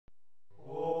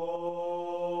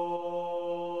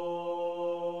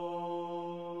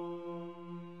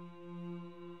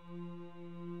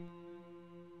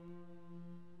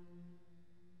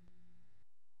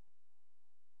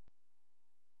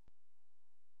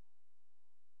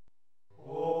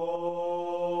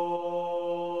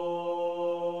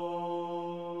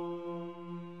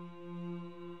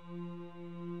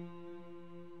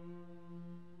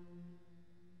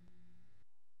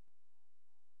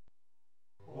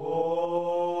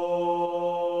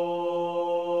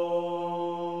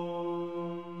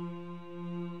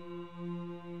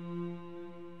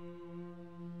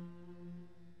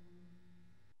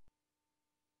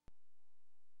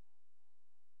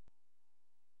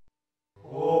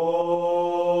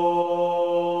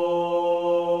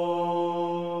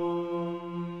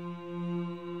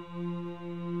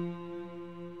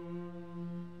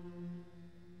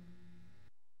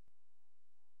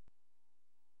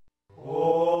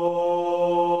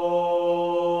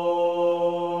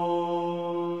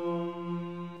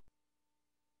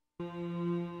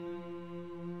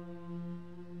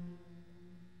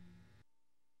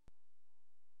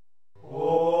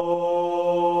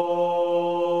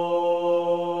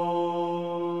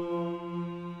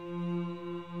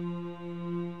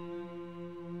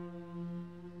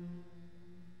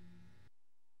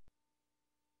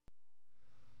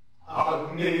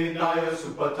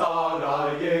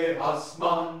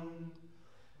Yasman,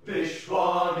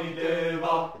 Vishwani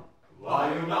Deva,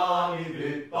 Vayunani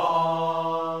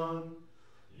Vidvan,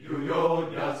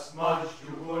 Yuyodyasmaj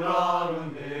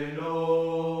Juhuranunelo,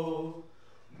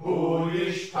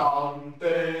 Bhulishtam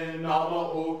te nama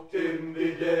uktim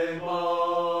videma,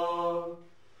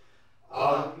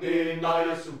 Agni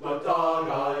Naya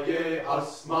Supataraye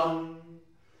Asman,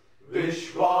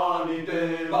 Vishwani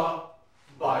Deva,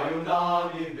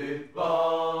 Vayunani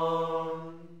Vidvan.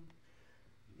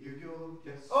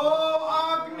 Oh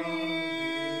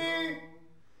Agni!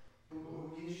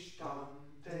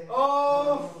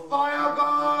 Oh Fire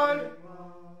God!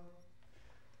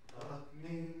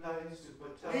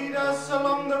 Lead us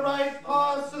along the right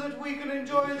path so that we can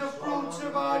enjoy the fruits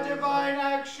of our divine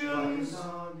actions.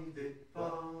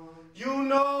 You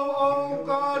know, oh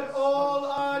God, all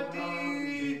our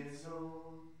deeds.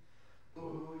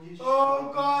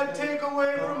 Oh God, take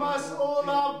away from us all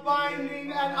our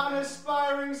binding and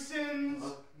unaspiring sins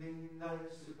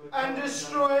and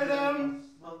destroy them.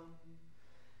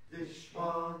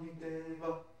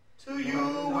 To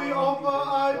you we offer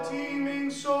our teeming,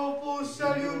 soulful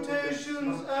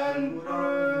salutations and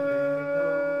praise.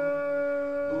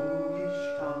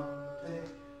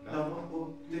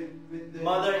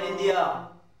 Mother India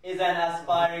is an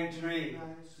aspiring tree.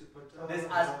 This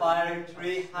aspiring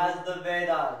tree has the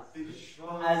Vedas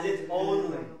as its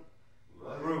only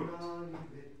root.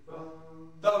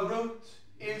 The root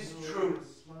is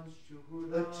truth.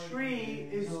 The tree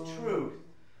is truth.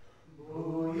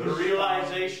 The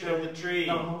realization of the tree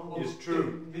is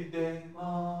truth.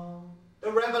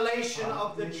 The revelation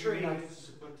of the tree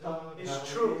is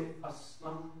truth.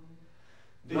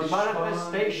 The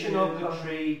manifestation of the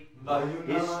tree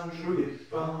is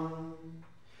truth.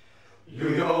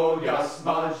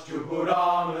 Yuyodyasmaj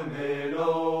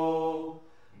Juhuranunelo,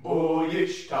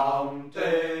 Bhulishtam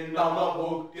te nama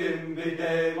uktim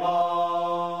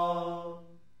videma.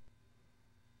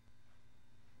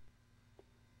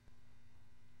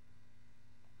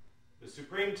 The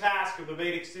supreme task of the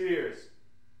Vedic seers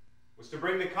was to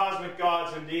bring the cosmic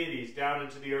gods and deities down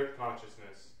into the earth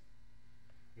consciousness.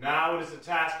 Now it is the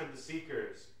task of the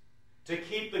seekers to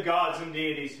keep the gods and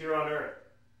deities here on earth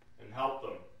and help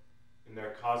them in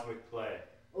their cosmic play.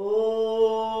 Om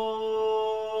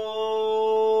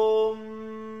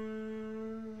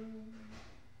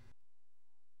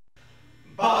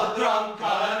Bhadram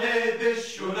karane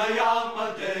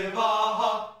vishunayama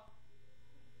devaha.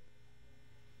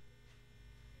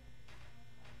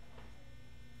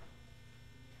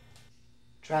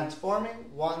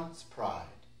 Transforming one's pride.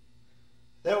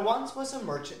 There once was a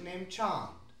merchant named Chand.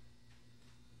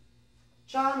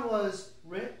 Chand was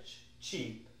rich,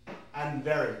 cheap, and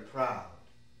very proud.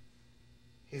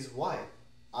 His wife,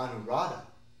 Anuradha,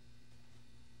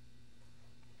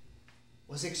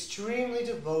 was extremely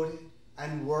devoted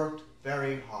and worked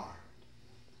very hard.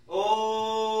 Om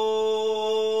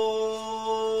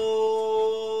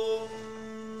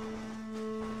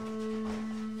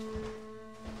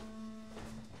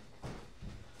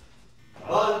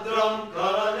Bhadram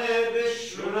karane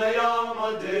vishunayama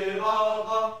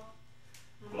devaha.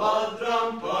 Bhadram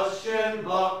pasyen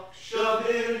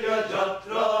vakshavirya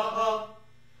jatraha.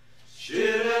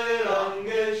 Shire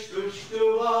angesh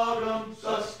tushtuvaram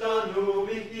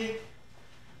sastanuvihi.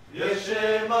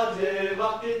 Yashema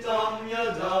devakitam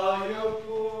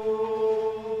yadayapu.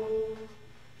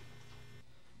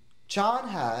 Chand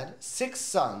had 6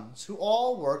 sons who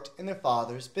all worked in their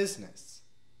father's business.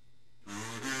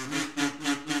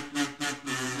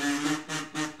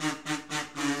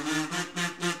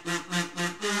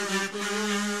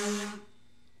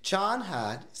 Chand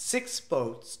had 6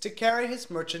 boats to carry his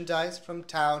merchandise from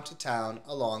town to town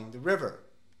along the river.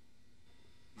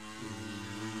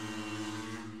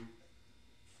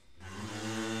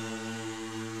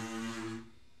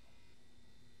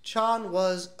 Chand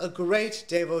was a great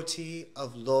devotee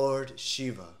of Lord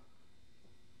Shiva.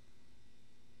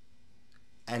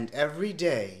 And every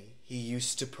day he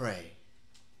used to pray.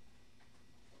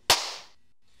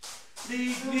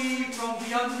 Lead me from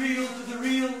the unreal to the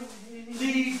real.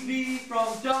 Lead me from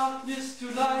darkness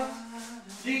to light.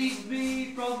 Lead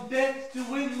me from death to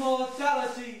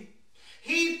immortality.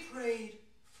 He prayed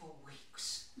for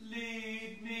weeks.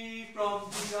 Lead me from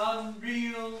the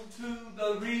unreal to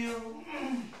the real.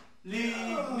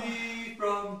 Lead me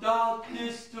from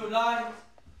darkness to light.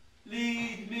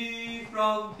 Lead me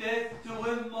from death to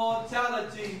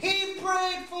immortality. He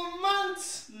prayed for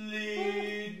months.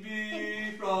 Lead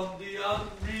me from the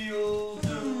unreal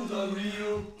to the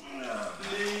real.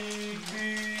 Lead me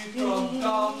from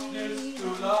darkness to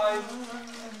light.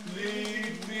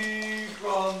 Lead me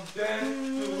from death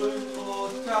to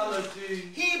immortality.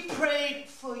 He prayed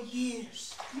for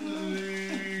years.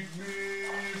 Lead me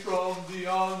from the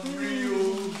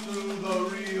unreal to the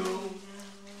real.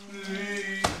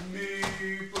 Lead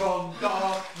me from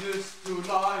darkness to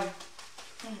light.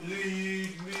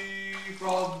 Lead me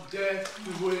from death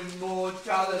to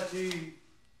immortality.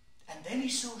 And then he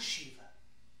saw Shiva.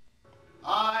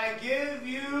 I give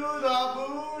you the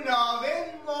boon of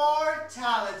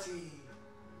immortality.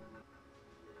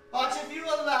 But if you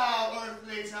allow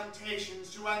earthly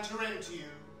temptations to enter into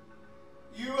you,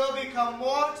 you will become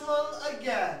mortal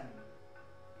again.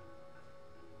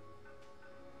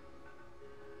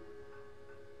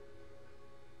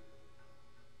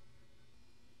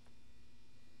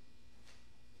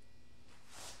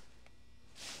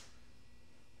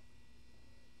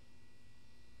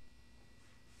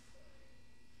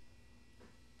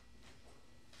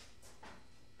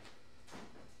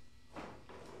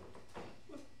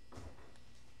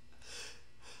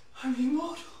 I'm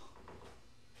immortal.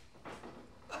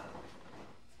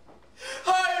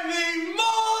 I'm immortal!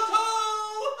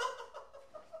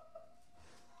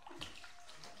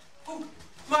 Oh,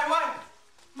 my wife!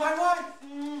 My wife!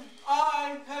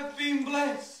 I have been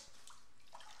blessed.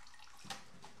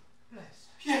 Blessed.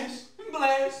 Yes,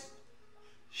 blessed.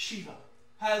 Shiva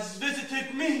has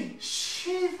visited me.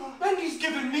 Shiva. And he's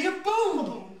given me a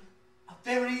boon. A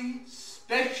very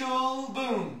special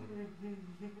boon.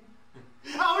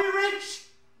 Are we rich?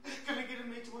 Can I get a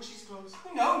maid to wash his clothes?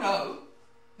 No.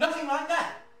 Nothing like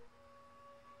that.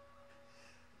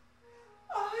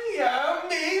 I am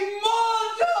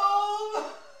immortal!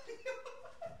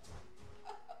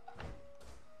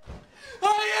 I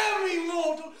am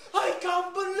immortal! I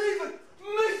can't believe it!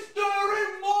 Mr.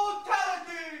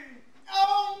 Immortality!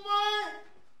 Oh my!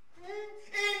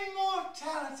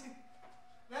 Immortality.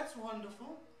 That's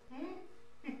wonderful.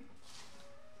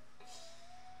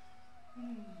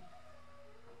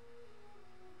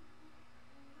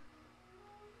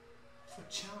 For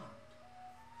charmed.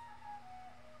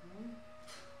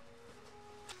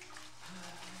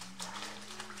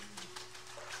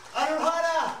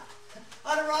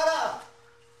 Anuradha!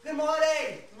 Good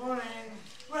morning! Morning.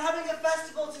 We're having a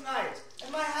festival tonight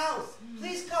at my house.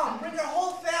 Please come, bring your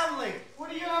whole family. What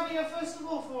are you having a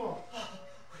festival for?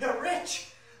 We are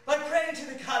rich by praying to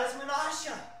the goddess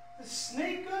Menasha. The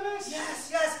snake goddess?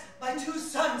 Yes, my 2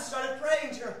 sons started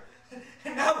praying to her.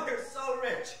 And now we're so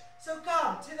rich. So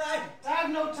come, tonight. I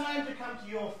have no time to come to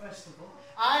your festival.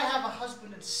 I have a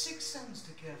husband and 6 sons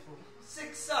to care for.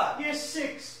 6 sons. Yes,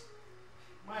 6.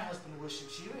 My husband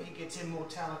worships Shiva, he gets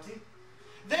immortality.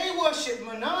 They worship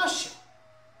Menasha,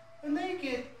 and they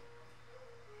get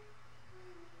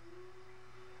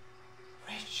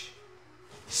rich.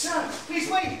 Sir, please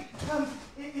wait.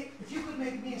 If you could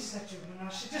make me a statue of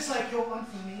Menasha, just like your one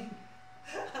for me.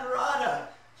 Anuradha,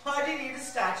 why do you need a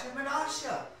statue of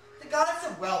Menasha? The goddess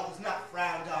of wealth is not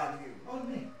frowned on you. Oh,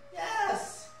 me?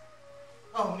 Yes.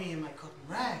 Oh, me in my cotton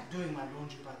rag, doing my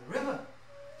laundry by the river.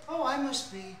 Oh, I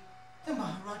must be the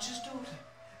Maharaja's daughter.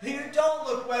 You don't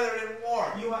look weathered and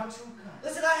worn. You are too kind.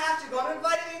 Listen, I have to go. I'm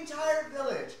inviting the entire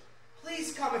village.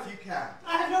 Please come if you can.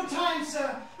 I have no time,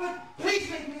 sir, but please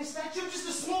make me a statue, just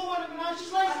a small one of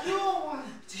Menasha's like your one.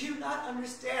 Do you not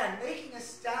understand? Making a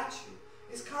statue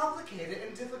is complicated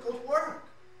and difficult work.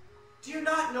 Do you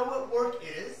not know what work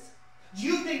is? Do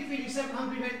you think feeding 7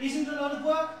 hungry men isn't a lot of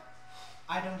work?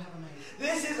 I don't have a maid.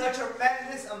 This is a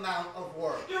tremendous amount of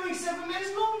work. Doing 7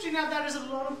 men's laundry, now that is a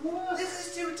lot of work. This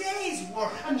is 2 days'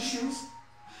 work. And shoes.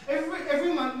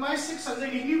 Every month, my 6 sons, they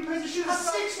get new pairs of shoes.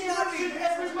 6 new pairs of shoes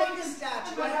every month. Make a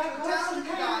statue. I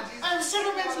have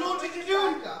 7 men's laundry to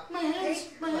do. My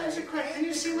hands are cracked. Can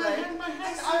you see my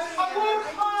hands? I work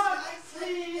hard.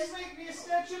 Please make me a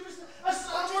statue.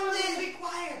 Please be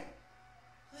quiet.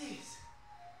 Please.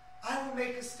 I will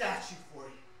make a statue for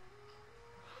you.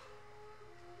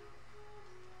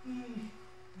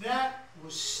 That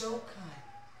was so kind.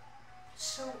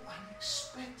 So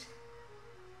unexpected.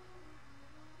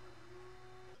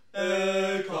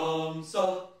 Ekam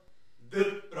sat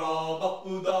viprava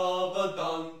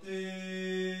udavadanti.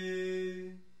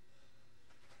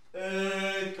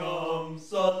 Ekam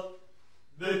sat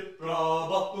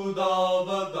viprava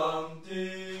udavadanti.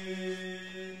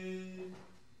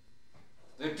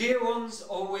 The dear ones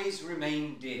always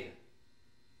remain dear.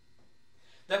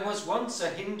 There was once a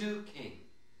Hindu king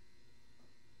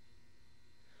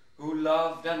who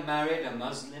loved and married a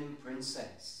Muslim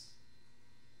princess.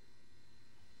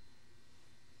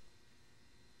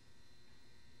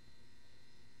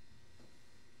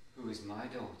 Who is my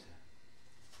daughter.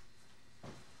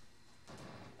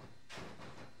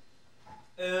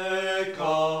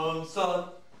 Ekam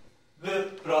sat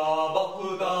viprava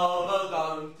udavadanti.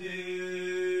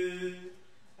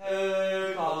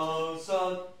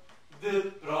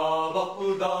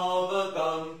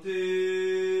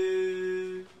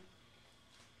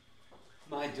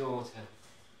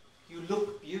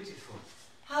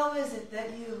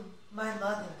 My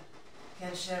mother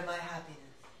can share my happiness.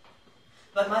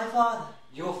 But my father...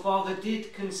 Your father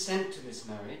did consent to this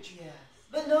marriage? Yes.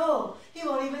 But no, he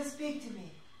won't even speak to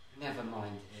me. Never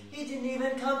mind him. He didn't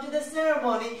even come to the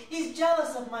ceremony. He's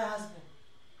jealous of my husband.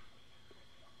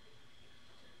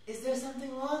 Is there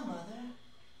something wrong, Mother?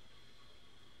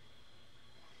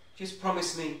 Just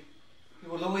promise me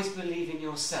you will always believe in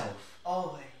yourself.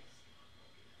 Always.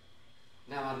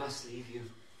 Now I must leave you.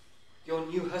 Your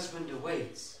new husband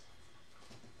awaits.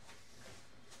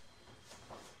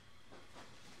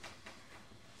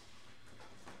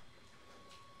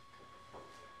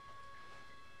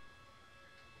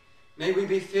 May we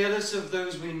be fearless of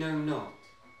those we know not,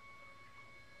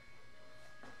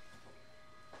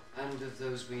 and of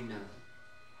those we know.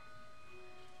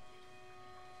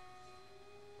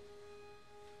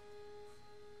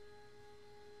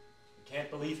 I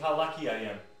can't believe how lucky I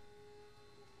am.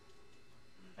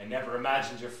 I never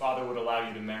imagined your father would allow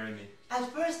you to marry me.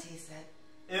 At first he said,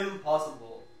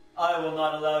 "Impossible. I will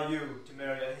not allow you to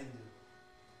marry a Hindu."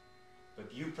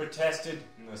 But you protested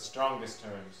in the strongest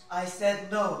terms. I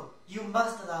said, "No, you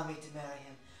must allow me to marry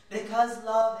him, because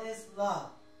love is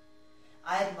love.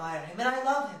 I admire him and I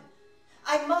love him.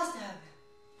 I must have him."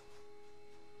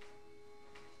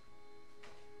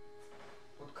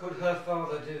 What could her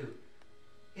father do?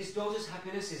 His daughter's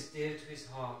happiness is dear to his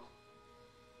heart.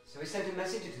 So he sent a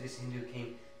messenger to this Hindu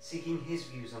king, seeking his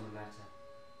views on the matter.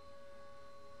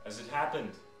 As it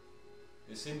happened,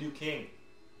 this Hindu king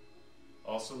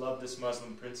also loved this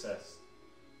Muslim princess.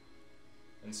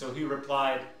 And so he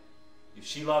replied, "If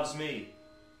she loves me,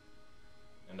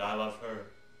 and I love her,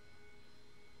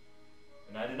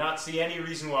 and I do not see any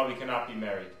reason why we cannot be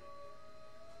married.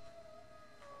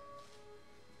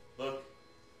 Look,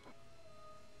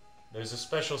 there's a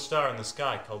special star in the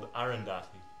sky called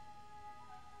Arundhati.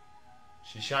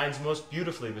 She shines most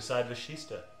beautifully beside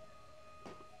Vashishta,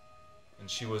 and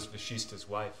she was Vashishta's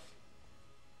wife.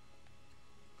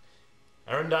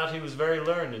 Arundhati was very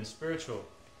learned and spiritual.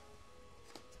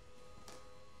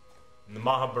 In the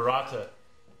Mahabharata,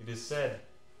 it is said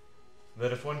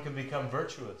that if one can become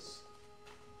virtuous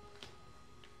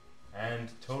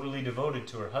and totally devoted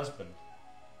to her husband,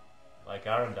 like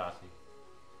Arundhati,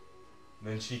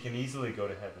 then she can easily go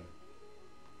to heaven.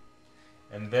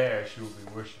 And there she will be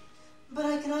worshipped. But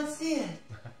I cannot see it.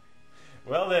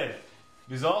 Well then,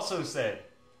 it is also said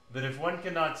that if one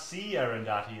cannot see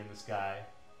Arundhati in the sky,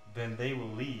 then they will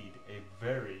lead a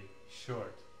very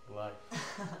short life.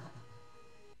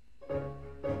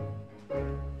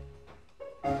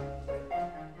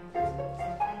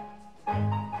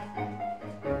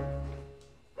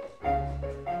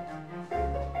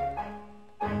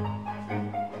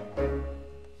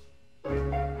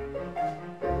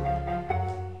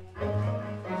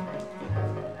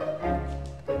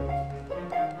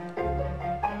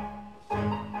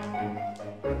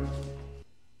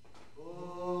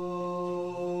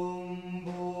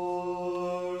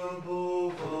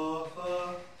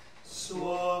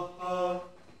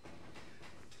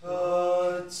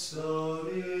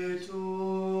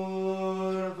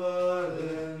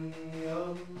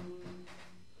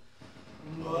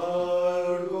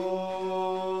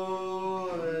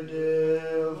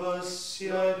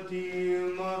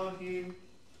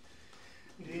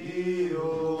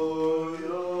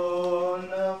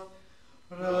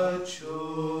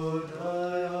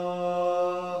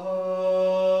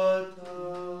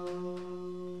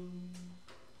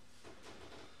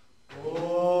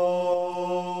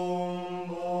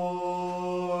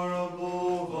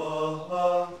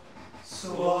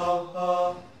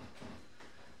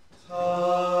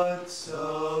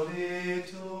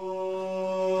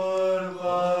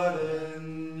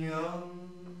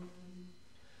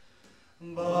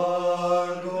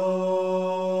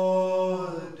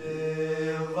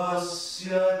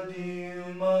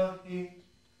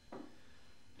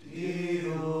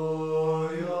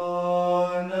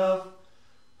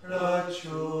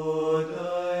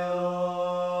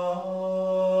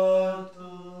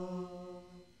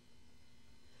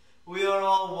 We are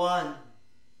all one.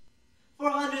 For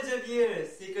hundreds of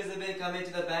years, seekers have been coming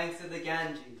to the banks of the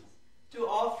Ganges to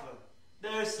offer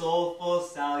their soulful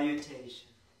salutation.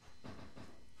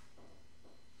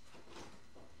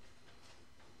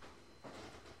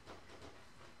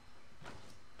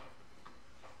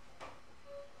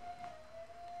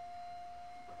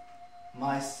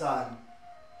 My son,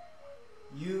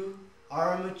 you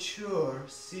are a mature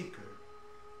seeker.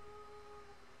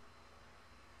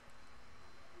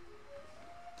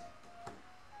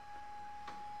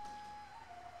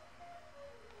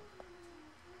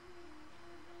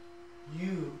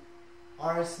 You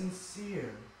are a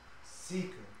sincere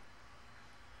seeker.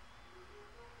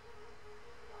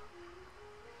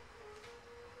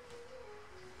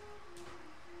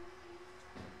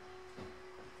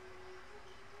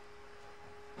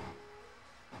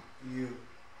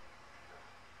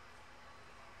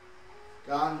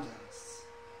 wonders.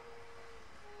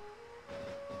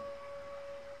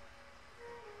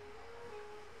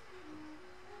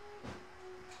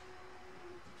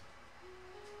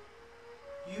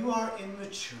 You are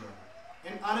immature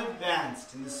and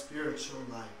unadvanced in the spiritual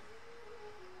life.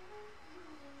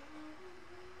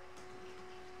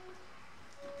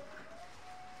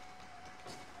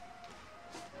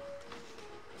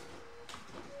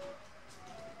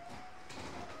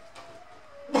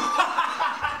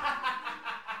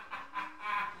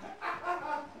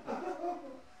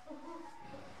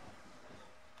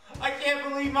 I can't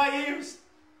believe my ears.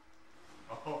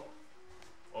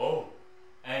 Oh,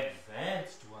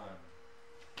 advanced one.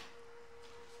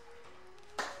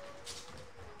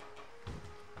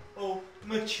 Oh,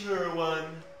 mature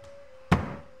one.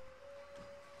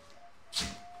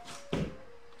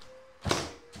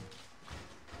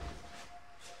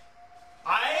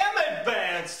 I am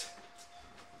advanced.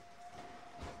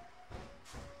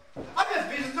 I'm the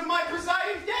visions of my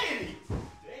presiding deity.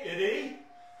 Deity?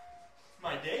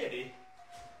 My deity?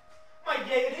 My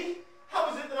deity?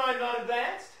 How is it that I'm not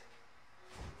advanced?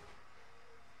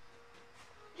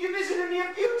 You visited me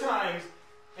a few times,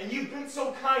 and you've been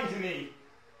so kind to me.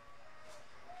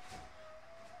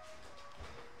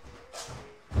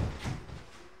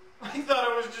 I thought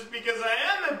it was just because I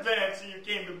am advanced that you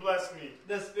came to bless me.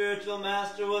 The spiritual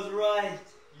master was right.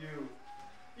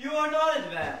 You are not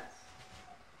advanced.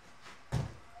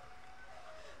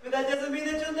 But that doesn't mean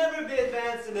that you'll never be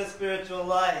advanced in the spiritual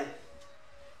life.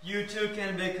 You too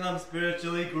can become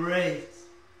spiritually great,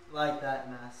 like that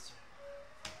master.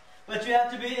 But you have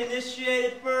to be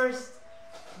initiated first.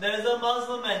 There's a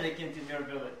Muslim mendicant in your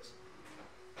village.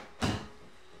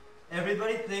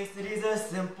 Everybody thinks that he's a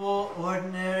simple,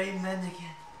 ordinary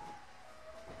mendicant.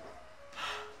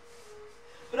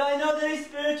 But I know that he's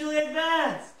spiritually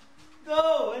advanced.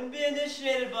 Go and be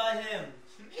initiated by him.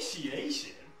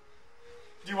 Initiation?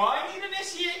 Do I need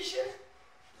initiation?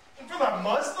 And from a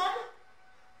Muslim?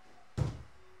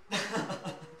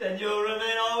 Then you'll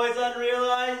remain always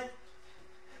unrealized.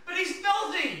 But he's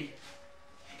filthy!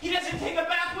 He doesn't take a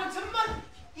bath once a month.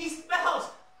 He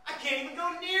smells. I can't even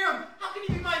go near him. How can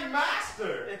he be my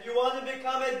master? If you want to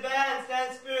become advanced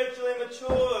and spiritually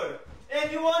mature,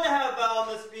 if you want to have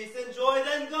boundless peace and joy,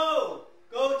 then go.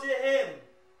 Go to him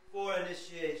for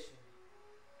initiation.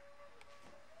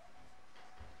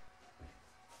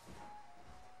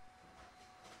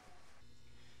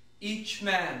 Each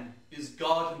man is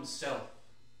God himself.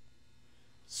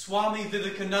 Swami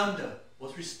Vivekananda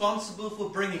was responsible for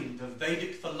bringing the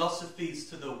Vedic philosophies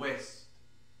to the West.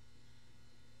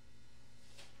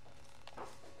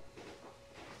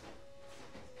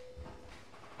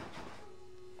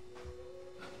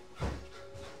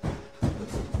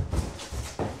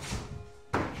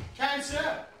 Kind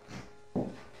sir,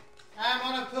 I am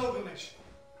on a pilgrimage,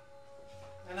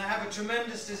 and I have a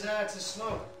tremendous desire to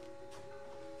smoke.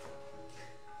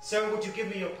 Sir, would you give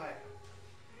me your pipe?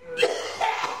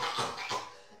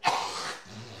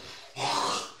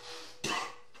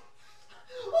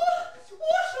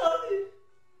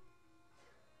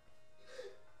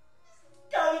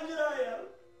 Scavenger I am.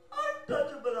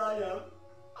 Untouchable I am.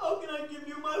 How can I give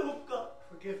you my hookah?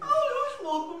 Forgive me. How do you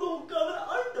smoke from the hookah when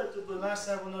untouchable? Alas, I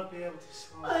will not be able to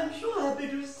smoke. I'm so happy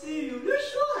to see you. You're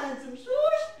so handsome, so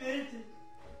spirited.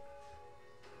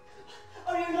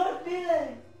 Are you not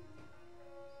feeling?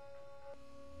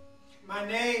 My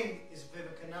name is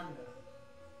Vivekananda.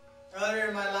 Earlier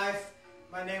in my life,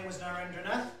 my name was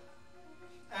Narendranath,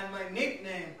 and my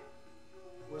nickname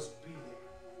was Bile.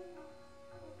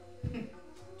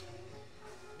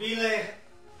 Bile,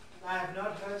 I have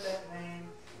not heard that name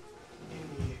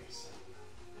in years.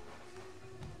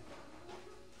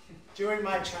 During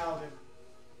my childhood,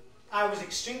 I was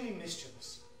extremely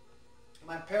mischievous.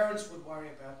 My parents would worry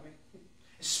about me,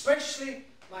 especially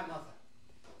my mother.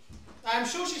 I'm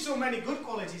sure she saw many good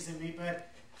qualities in me,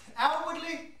 but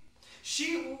outwardly,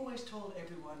 she always told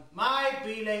everyone, my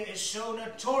Bile is so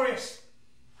notorious.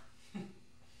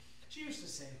 She used to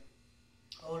say,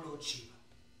 oh Lord Shiva,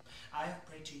 I have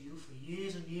prayed to you for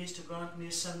years and years to grant me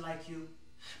a son like you,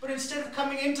 but instead of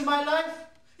coming into my life,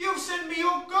 you've sent me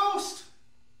your ghost.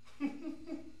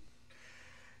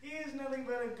 He is nothing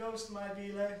but a ghost, my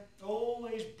Bile,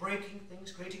 always breaking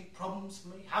things, creating problems for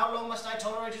me. How long must I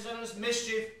tolerate his endless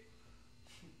mischief?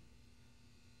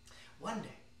 One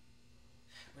day,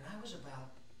 when I was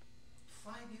about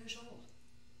 5 years old,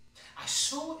 I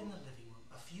saw in the living room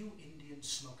a few Indian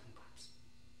smoking pipes.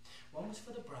 One was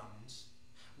for the Brahmins,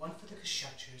 one for the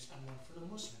Kshatriyas, and one for the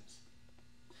Muslims.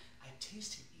 I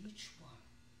tasted each one,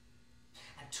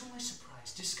 and to my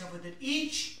surprise discovered that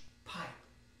each pipe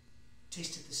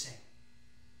tasted the same.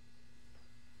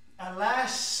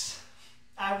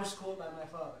 was caught by my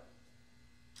father.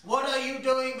 "What are you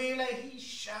doing, Bila?" he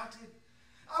shouted.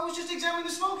 "I was just examining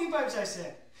the smoking pipes," I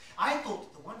said. "I thought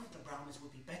that the one for the Brahmins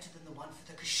would be better than the one for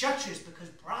the Kshatriyas because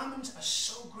Brahmins are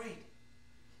so great.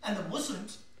 And the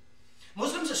Muslims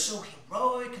are so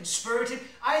heroic and spirited.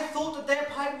 I thought that their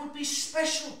pipe would be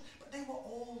special, but they were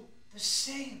all the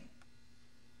same."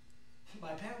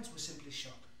 My parents were simply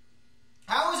shocked.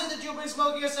 "How is it that you've been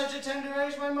smoking at such a tender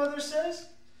age?" my mother says.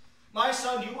 "My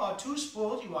son, you are too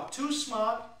spoiled, you are too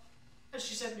smart." And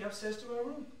she sent me upstairs to her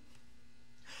room.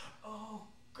 Oh,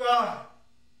 God.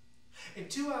 In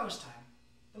 2 hours' time,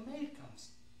 the maid comes,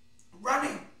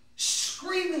 running,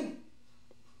 screaming.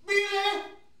 "Bila!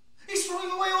 He's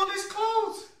throwing away all his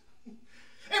clothes.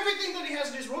 Everything that he has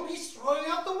in his room, he's throwing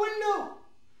out the window."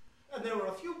 And there were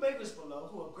a few beggars below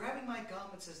who were grabbing my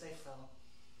garments as they fell.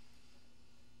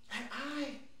 And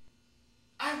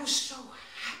I was so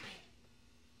happy.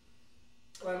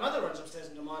 My mother runs upstairs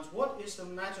and demands, "What is the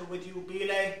matter with you,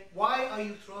 Bila? Why are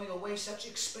you throwing away such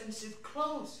expensive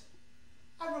clothes?"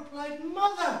 I replied,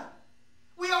 "Mother,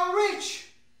 we are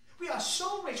rich. We are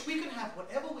so rich we can have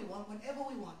whatever we want whenever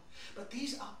we want. But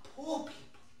these are poor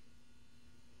people.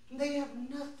 And they have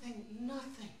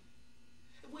nothing.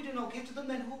 If we do not give to them,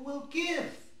 then who will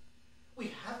give? We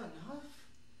have enough.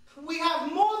 We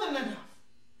have more than enough.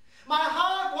 My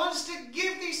heart wants to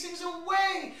give these things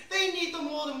away. They need them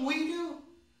more than we do."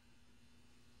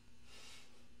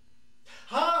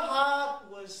 Her heart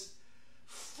was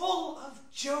full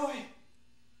of joy.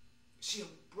 She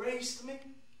embraced me,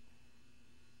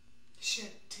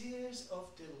 shed tears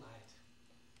of delight.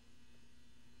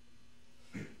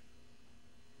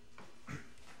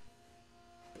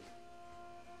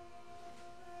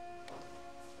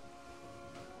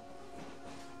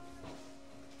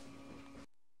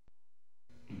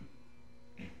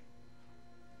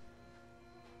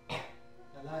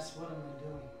 Alas, what am I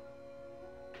doing?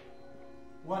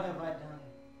 What have I done?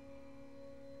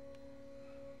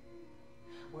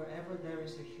 Wherever there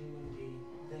is a human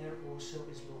being, there also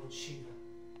is Lord Shiva.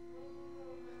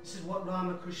 This is what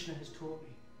Ramakrishna has taught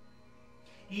me.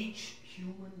 Each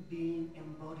human being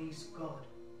embodies God.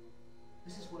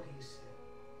 This is what he said.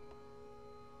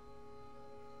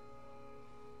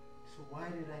 So why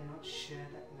did I not share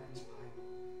that man's pipe?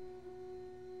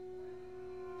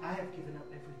 I have given up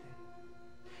everything.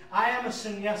 I am a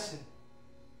sannyasin.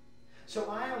 So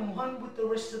I am one with the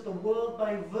rest of the world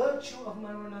by virtue of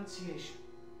my renunciation.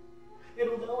 Yet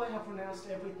although I have renounced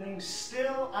everything,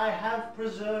 still I have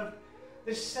preserved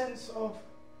this sense of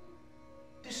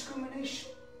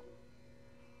discrimination.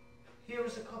 Here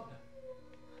is a cobbler.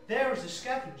 There is a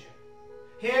scavenger.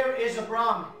 Here is a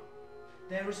Brahmin.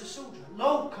 There is a soldier.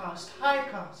 Low caste, high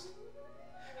caste.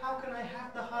 How can I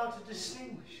have the heart to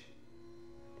distinguish?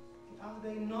 Are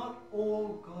they not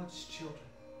all God's children?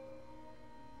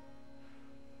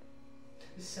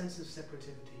 This sense of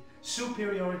separativity,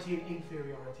 superiority and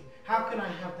inferiority. How can I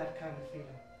have that kind of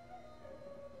feeling?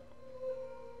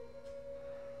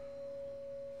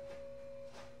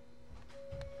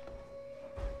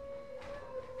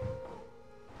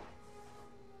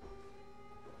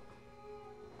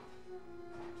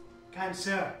 Kind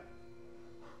sir,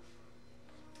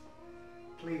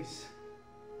 please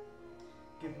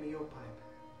give me your pipe.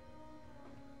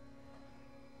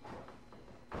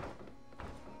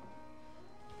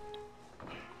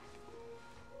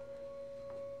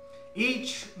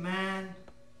 Each man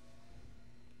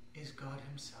is God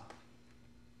himself.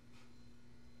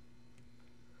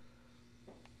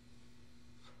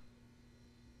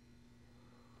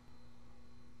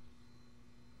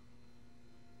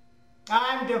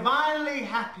 I'm divinely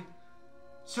happy,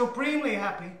 supremely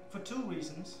happy, for two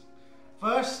reasons.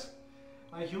 First,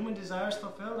 my human desire is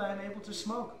fulfilled, I am able to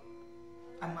smoke.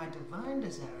 And my divine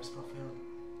desire is fulfilled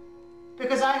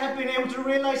because I have been able to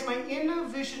realize my inner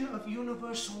vision of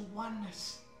universal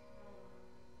oneness.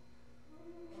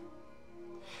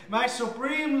 My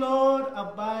Supreme Lord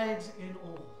abides in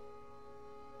all.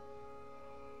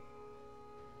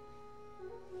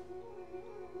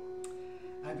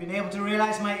 I've been able to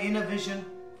realize my inner vision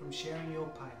from sharing your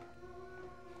pipe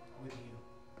with you.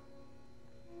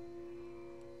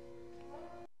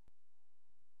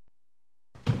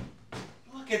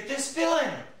 Look at this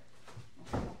villain!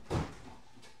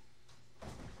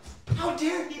 How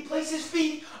dare he place his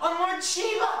feet on Lord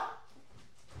Shiva!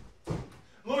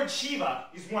 Lord Shiva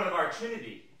is one of our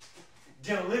Trinity.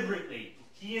 Deliberately,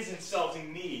 he is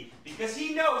insulting me because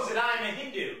he knows that I am a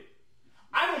Hindu.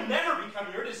 I will never become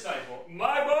your disciple.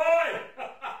 My boy!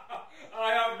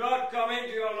 I have not come into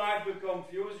your life to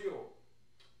confuse you.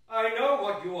 I know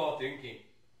what you are thinking.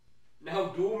 Now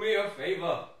do me a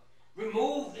favor.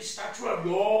 Remove the statue of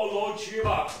your Lord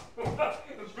Shiva.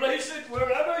 Place it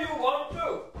wherever you want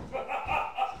to.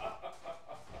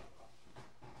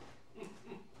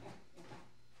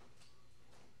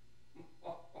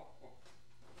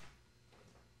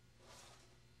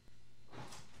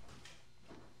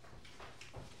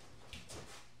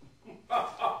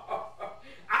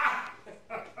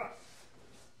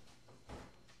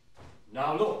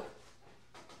 Now look,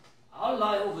 I'll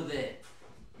lie over there.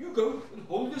 You go and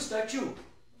hold the statue.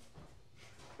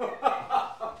 Look,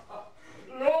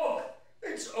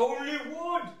 it's only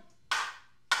wood.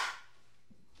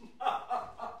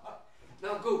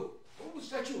 Now go, hold the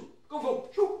statue. Go,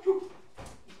 shoot, shoot.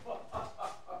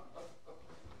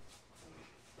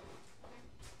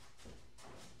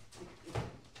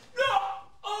 No!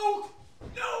 Oh,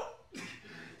 no!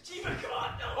 Shiva, come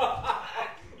on, no!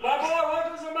 My boy,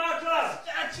 what was the matter?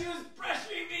 Statue is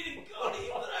pressuring me to go to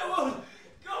you, but I won't.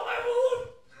 Go, I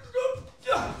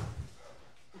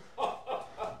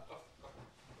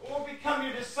Who will become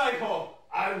your disciple?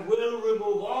 I will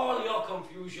remove all your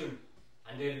confusion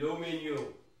and illumine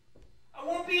you. I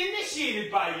won't be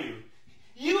initiated by you.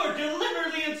 You are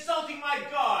deliberately insulting my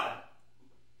God.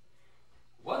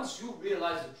 Once you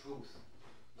realize the truth,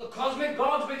 the cosmic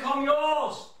gods become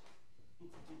yours.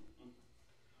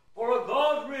 For a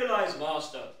god realized,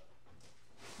 Master,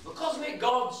 the cosmic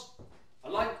gods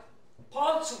are like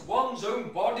parts of one's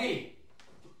own body.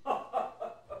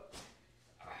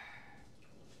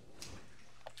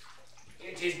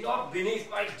 It is not beneath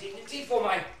my dignity for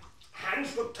my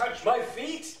hands to touch my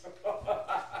feet.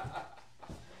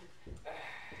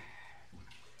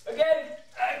 Again,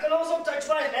 I can also touch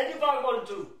my head if I want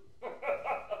to.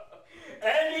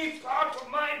 Any part of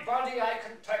my body I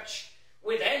can touch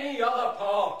with any other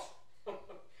part.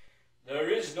 There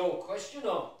is no question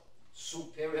of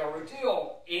superiority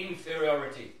or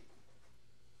inferiority.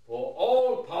 For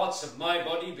all parts of my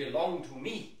body belong to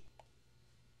me.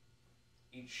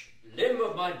 Each limb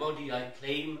of my body I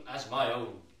claim as my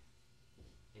own.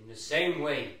 In the same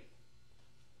way,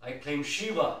 I claim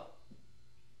Shiva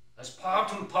as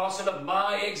part and parcel of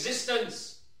my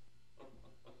existence.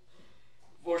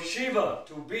 For Shiva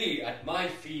to be at my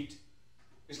feet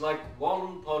is like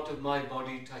one part of my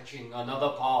body touching another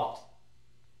part.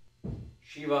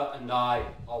 Shiva and I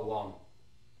are one.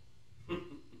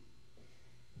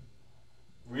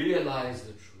 Realize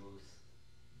the truth,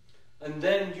 and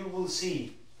then you will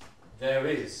see there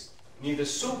is neither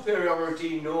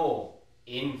superiority nor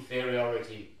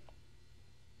inferiority.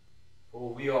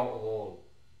 For we are all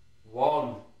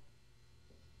one,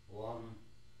 one,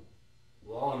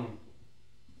 one.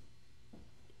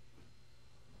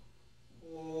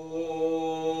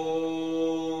 Om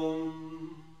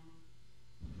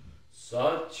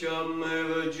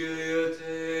Satyameva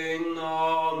Jayate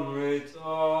Namritam.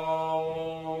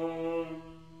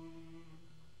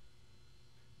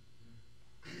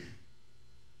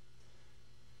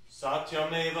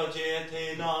 Satyameva Jayate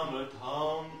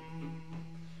Namritam.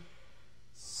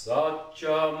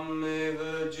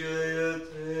 Satyameva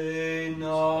Jayate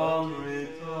Namritam.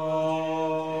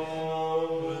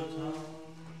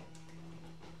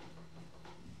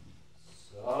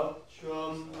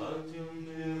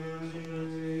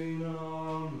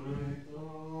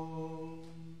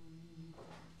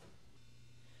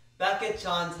 Back at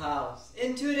Chand's house,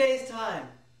 in 2 days' time,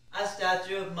 a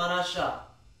statue of Manasha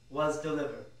was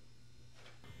delivered.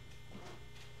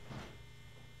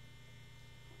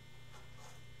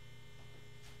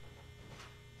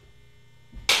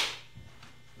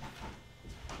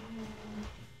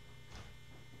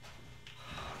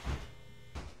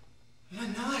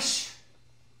 Manasha.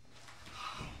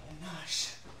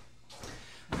 Manasha.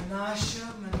 Manasha,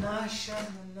 Manasha,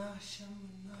 Manasha,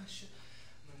 Manasha,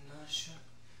 Manasha,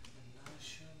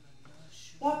 Manasha,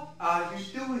 Manasha. What are you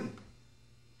doing?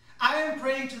 I am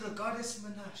praying to the goddess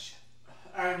Manasha.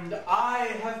 And I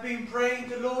have been praying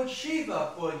to Lord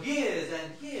Shiva for years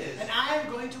and years. And I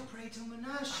am going to pray to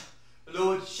Manasha.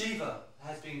 Lord Shiva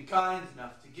has been kind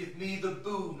enough to give me the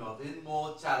boon of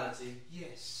immortality.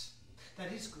 Yes,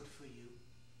 that is good for you.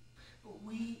 But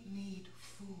we need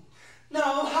food.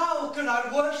 Now, how can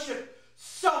I worship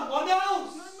someone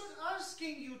else? I'm not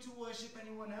asking you to worship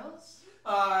anyone else.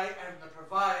 I am the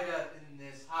provider in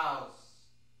this house.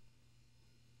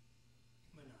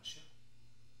 Manasha.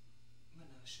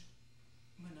 Manasha.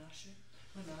 Manasha.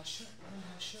 Manasha.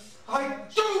 Manasha. I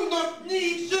do not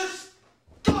need this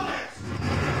goddess!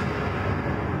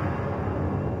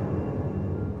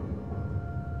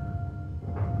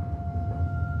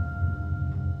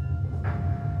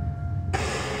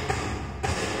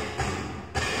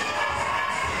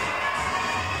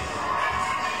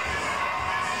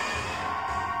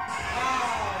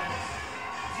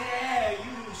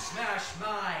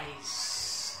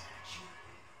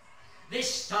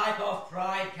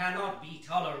 pride cannot be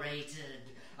tolerated.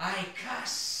 I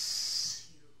curse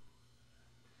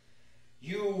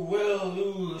you. You will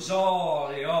lose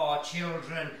all your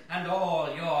children and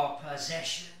all your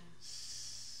possessions.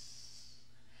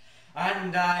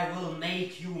 And I will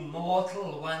make you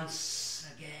mortal once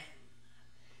again.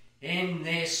 In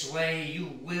this way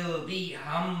you will be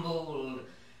humbled,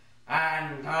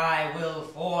 and I will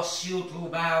force you to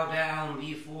bow down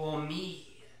before me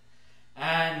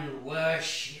and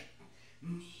worship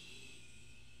me.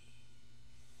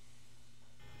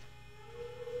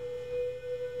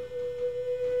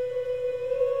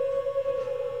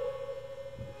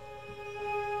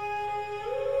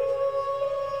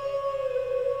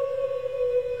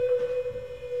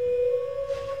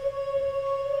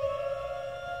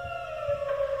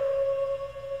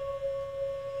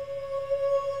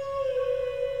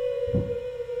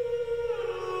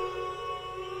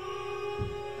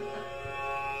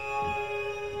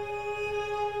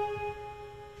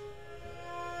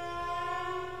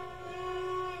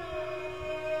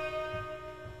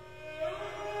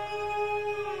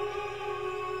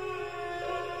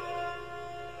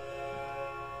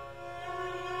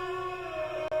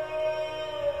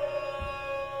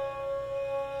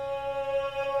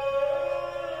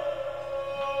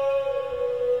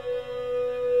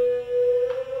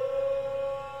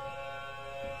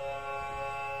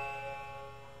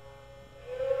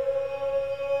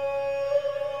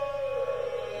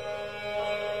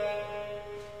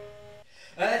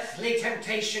 Earthly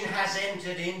temptation has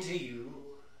entered into you.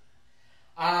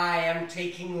 I am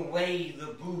taking away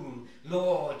the boon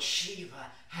Lord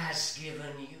Shiva has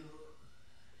given you.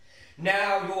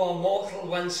 Now you are mortal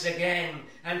once again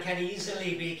and can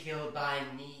easily be killed by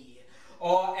me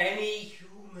or any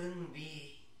human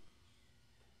being.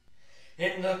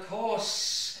 In the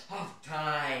course of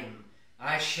time,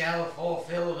 I shall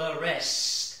fulfill the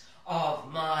rest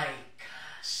of my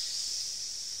curse.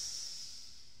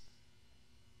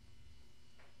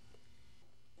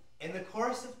 In the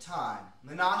course of time,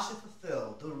 Menashe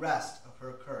fulfilled the rest of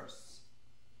her curse.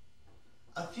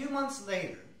 A few months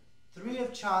later, 3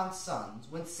 of Chand's sons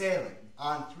went sailing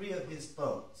on 3 of his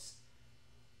boats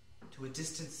to a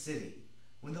distant city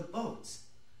when the boats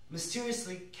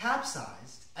mysteriously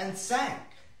capsized and sank.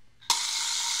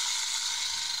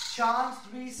 Chand's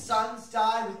 3 sons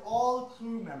died with all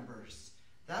crew members.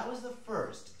 That was the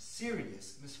first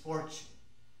serious misfortune.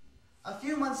 A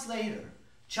few months later,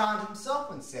 Chand himself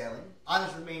went sailing on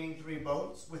his remaining 3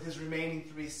 boats with his remaining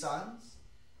 3 sons.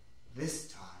 This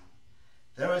time,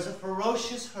 there was a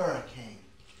ferocious hurricane.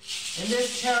 In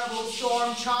this terrible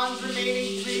storm, Chand's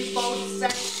remaining 3 boats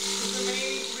sank, his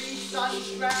remaining 3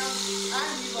 sons drowned,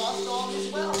 and he lost all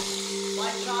his wealth.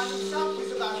 Like Chand himself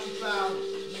was about to drown,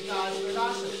 the gods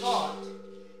Menashe thought,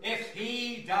 if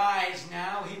he dies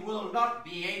now, he will not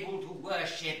be able to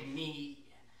worship me.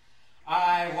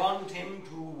 I want him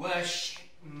to worship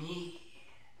me.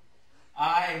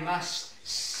 I must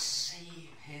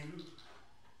save him.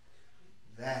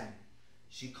 Then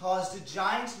she caused a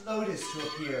giant lotus to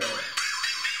appear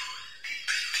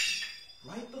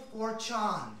right before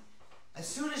Chand. As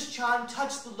soon as Chand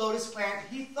touched the lotus plant,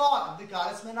 he thought of the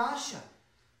goddess Menashe,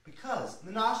 because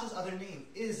Menashe's other name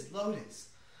is Lotus.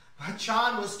 But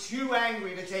Chand was too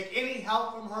angry to take any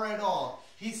help from her at all.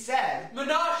 He said,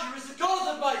 Menashe is the cause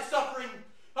of my suffering.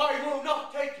 I will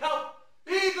not take help,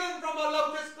 even from a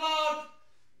lotus plant.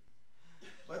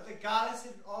 But the goddess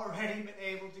had already been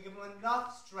able to give him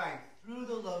enough strength through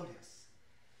the lotus,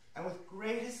 and with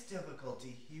greatest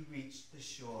difficulty he reached the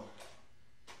shore.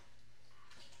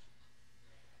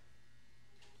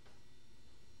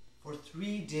 For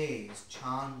 3 days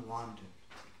Chand wandered,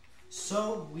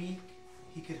 so weak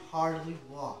he could hardly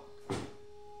walk.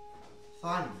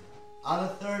 Finally, on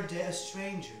the 3rd day, a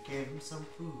stranger gave him some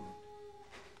food.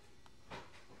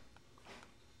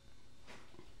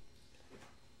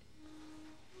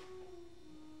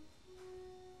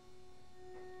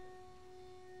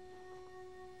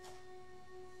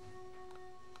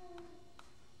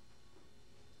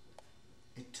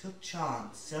 It took Chand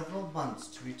several months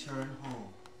to return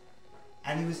home,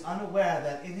 and he was unaware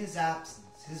that in his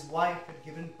absence, his wife had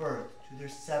given birth to their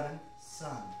 7th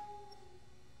son.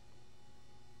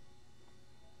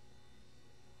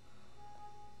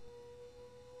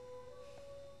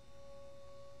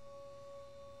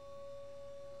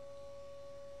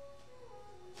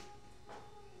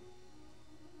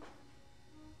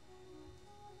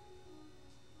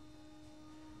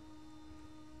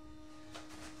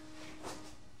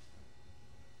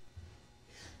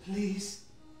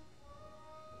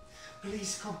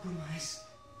 Please compromise.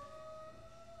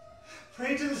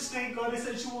 Pray to the snake goddess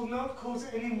that she will not cause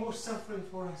any more suffering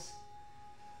for us.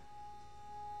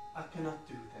 I cannot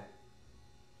do that.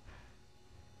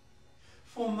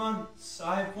 For months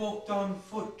I've walked on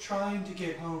foot trying to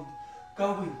get home,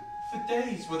 going for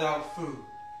days without food.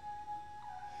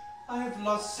 I have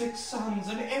lost 6 sons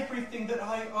and everything that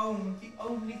I own. The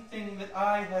only thing that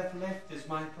I have left is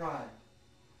my pride.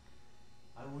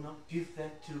 I will not give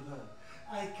that to her.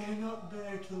 I cannot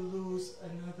bear to lose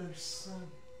another son.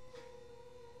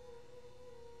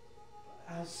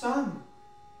 Our son.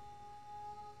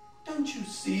 Don't you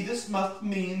see this must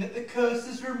mean that the curse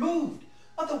is removed?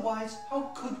 Otherwise,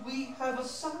 how could we have a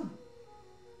son?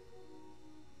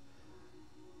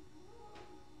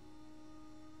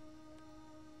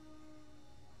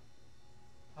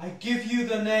 I give you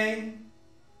the name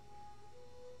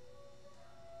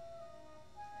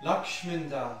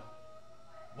Lakshmindar,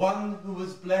 one who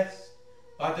was blessed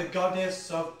by the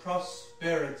goddess of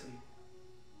prosperity.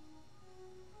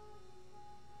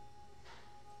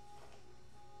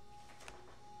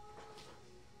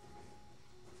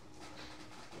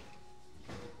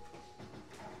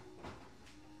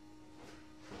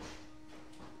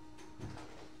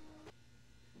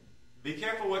 Be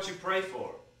careful what you pray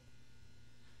for.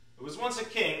 There was once a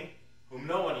king whom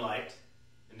no one liked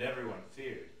and everyone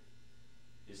feared.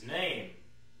 His name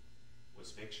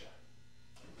was Bhiksha.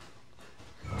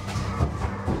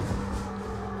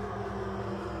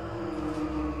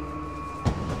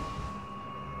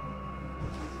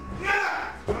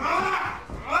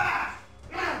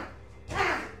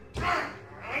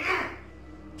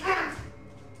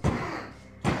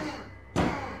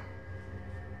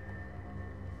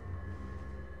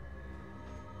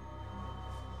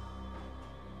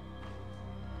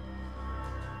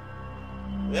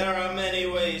 There are many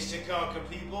ways to conquer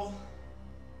people.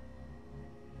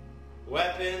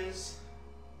 Weapons,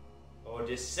 or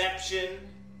deception,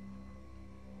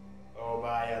 or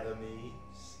by other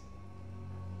means.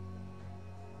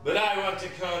 But I want to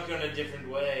conquer in a different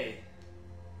way.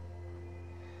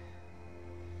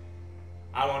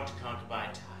 I want to conquer by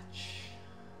touch.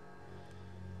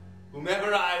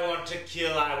 Whomever I want to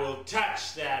kill, I will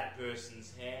touch that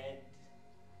person's head,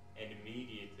 and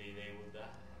immediately they will die.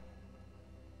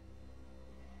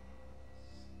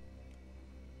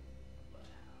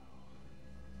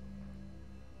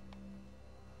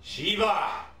 Shiva!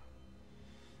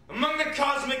 Among the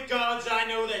cosmic gods, I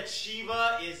know that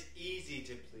Shiva is easy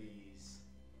to please.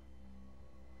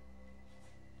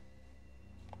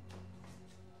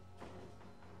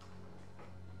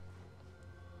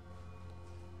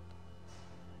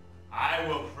 I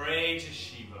will pray to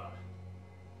Shiva.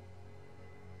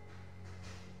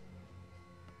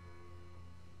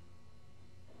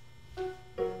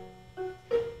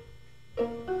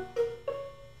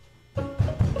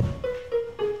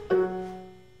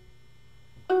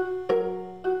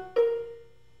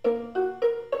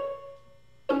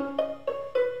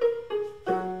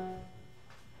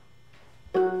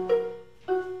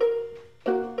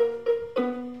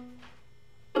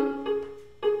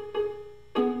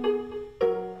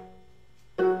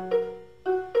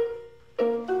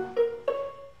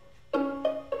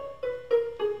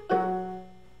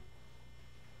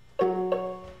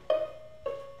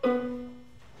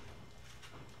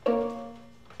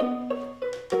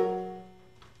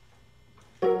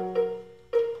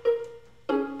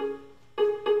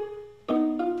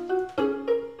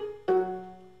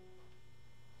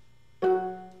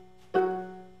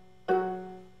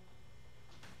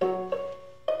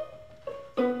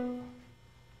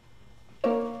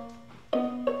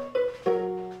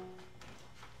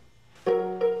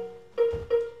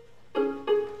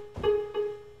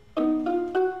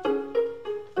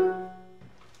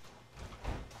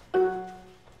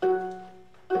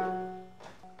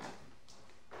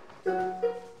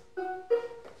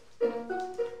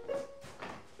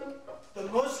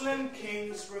 Muslim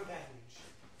King's Revenge.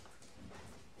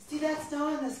 See that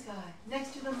star in the sky,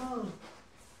 next to the moon?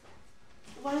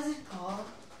 What is it called?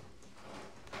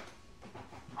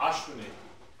 Ashwini.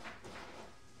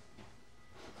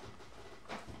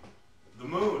 The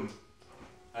moon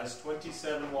has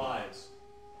 27 wives,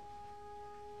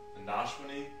 and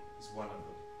Ashwini is one of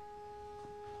them.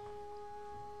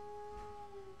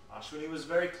 Ashwini was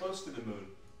very close to the moon,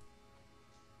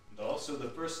 and also the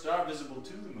first star visible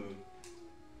to the moon.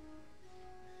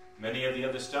 Many of the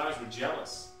other stars were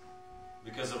jealous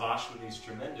because of Ashwini's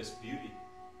tremendous beauty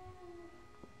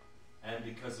and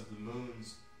because of the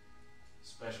moon's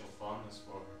special fondness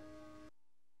for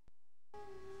her.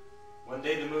 One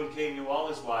day the moon came to all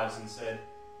his wives and said,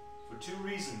 "For 2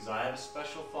 reasons I have a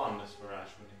special fondness for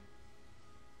Ashwini.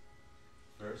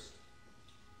 First,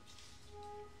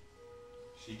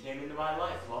 she came into my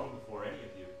life long before any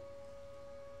of you.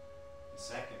 And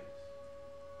second,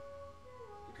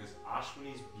 because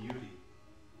Ashwini's beauty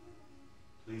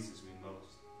pleases me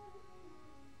most.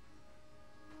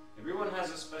 Everyone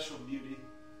has a special beauty,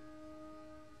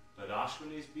 but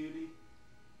Ashwini's beauty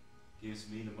gives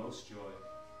me the most joy.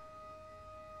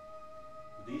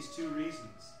 For these two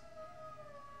reasons,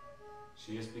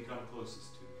 she has become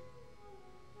closest to me.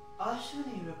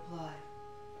 Ashwini replied,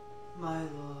 "My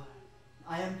lord,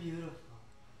 I am beautiful.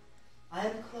 I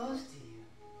am close to you.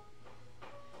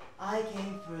 I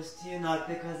came first to you not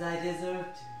because I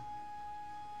deserved to,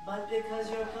 but because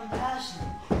your compassion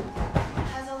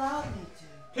has allowed me to."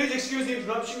 Please excuse the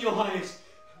interruption, Your Highness,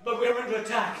 but we are under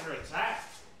attack. Under attack?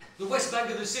 The west bank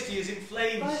of the city is in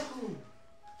flames. By whom?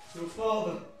 Your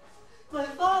father. My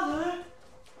father?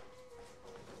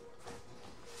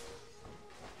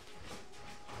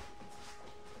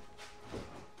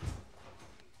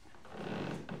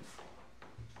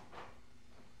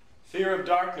 Fear of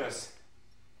darkness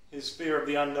is fear of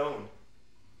the unknown.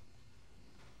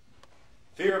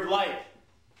 Fear of light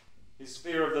is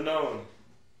fear of the known.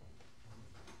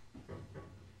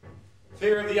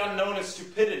 Fear of the unknown is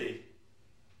stupidity.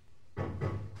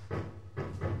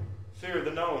 Fear of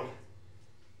the known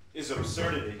is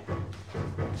absurdity.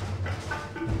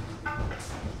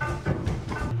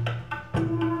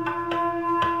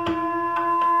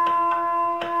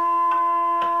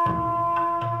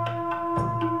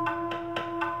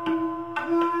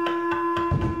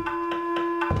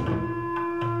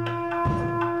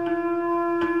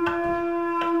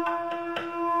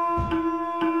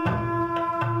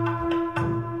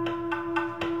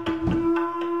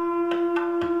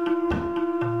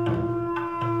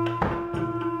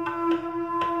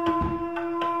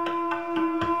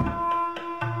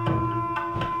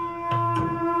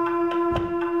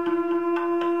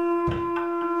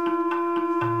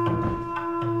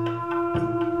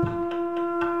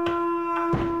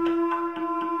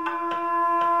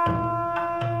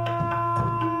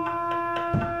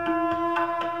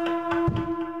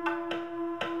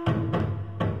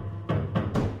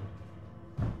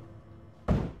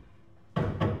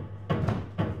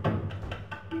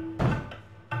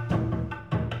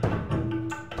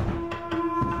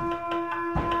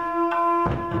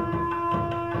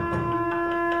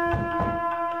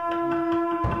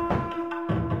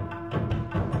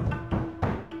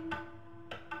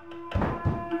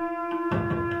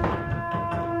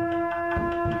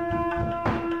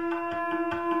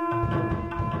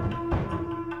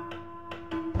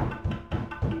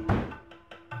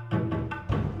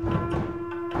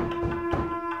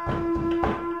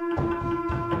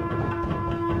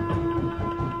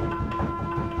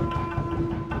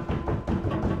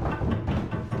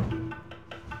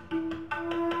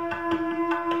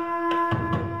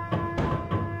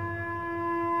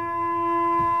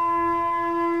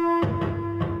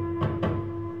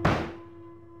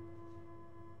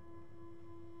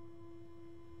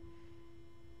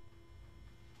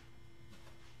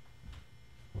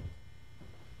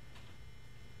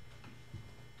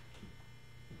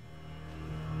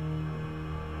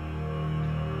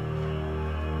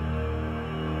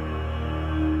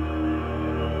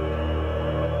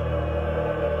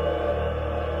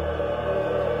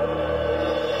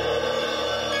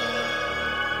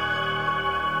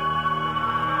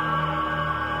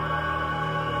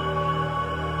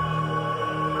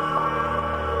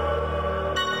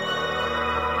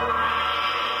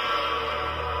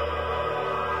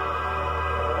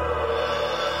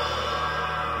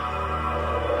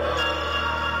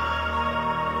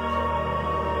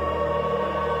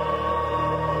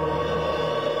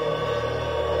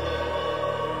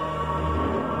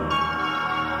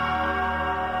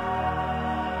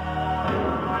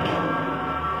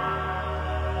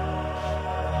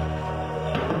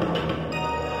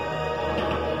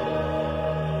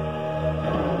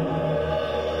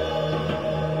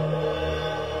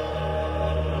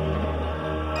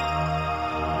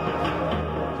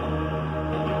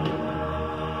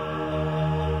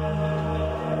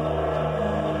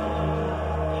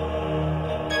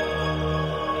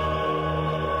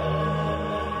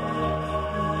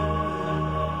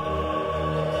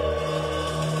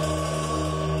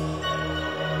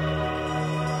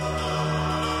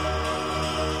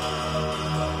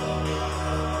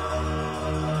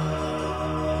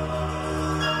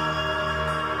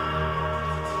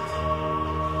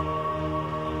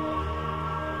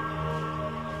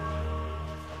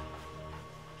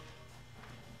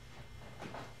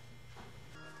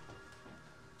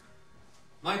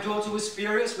 My daughter was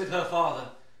furious with her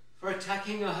father for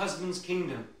attacking her husband's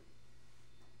kingdom.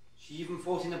 She even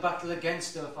fought in a battle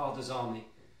against her father's army,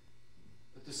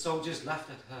 but the soldiers laughed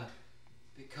at her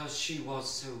because she was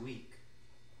so weak.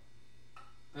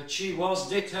 But she was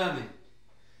determined.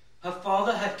 Her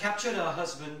father had captured her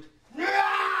husband,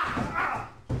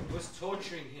 was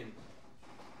torturing him.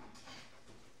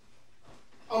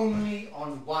 Only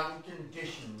on one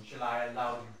condition shall I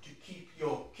allow you to keep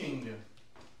your kingdom.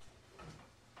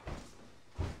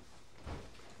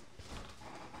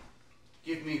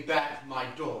 Give me back my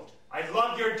daughter. I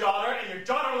love your daughter, and your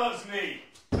daughter loves me.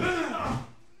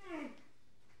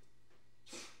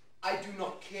 I do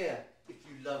not care if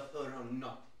you love her or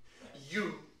not.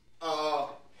 You are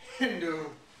Hindu.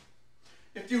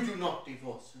 If you do not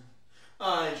divorce her,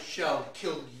 I shall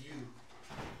kill you.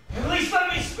 At least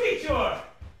let me speak to her!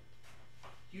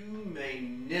 You may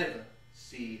never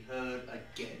see her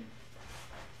again.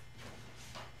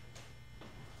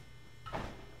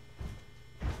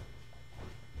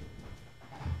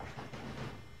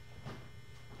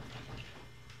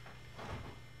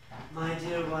 My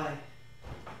dear wife,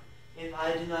 if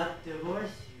I do not divorce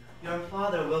you, your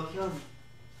father will kill me.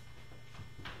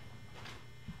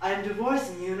 I am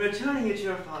divorcing you and returning you to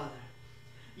your father.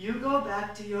 You go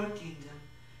back to your kingdom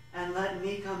and let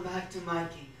me come back to my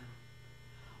kingdom.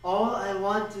 All I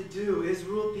want to do is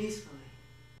rule peacefully.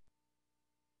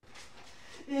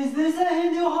 Is this a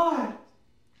Hindu heart?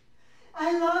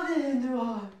 I love the Hindu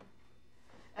heart.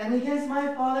 And against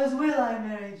my father's will I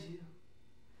married you.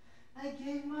 I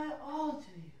gave my all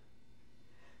to you.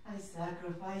 I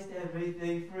sacrificed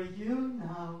everything for you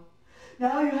now.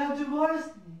 Now you have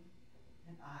divorced me.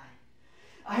 And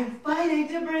I'm fighting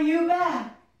to bring you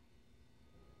back.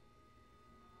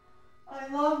 I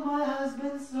love my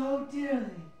husband so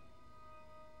dearly.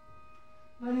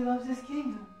 But he loves his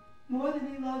kingdom more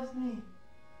than he loves me.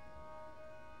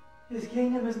 His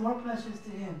kingdom is more precious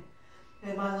to him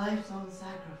than my life's own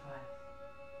sacrifice.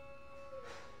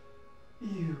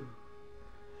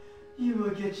 You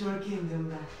will get your kingdom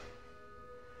back.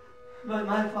 But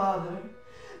my father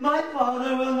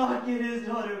will not get his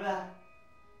daughter back.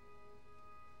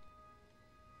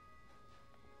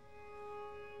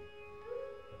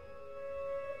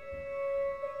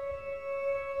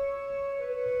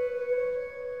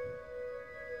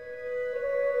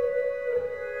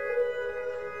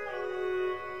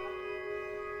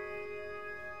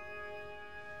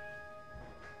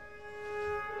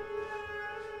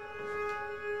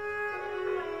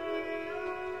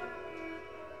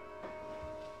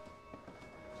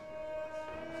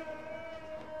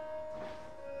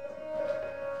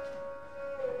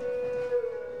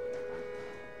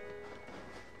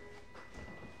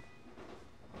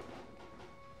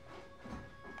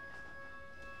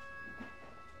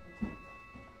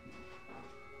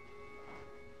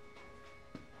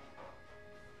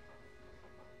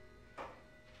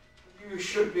 You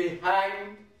should be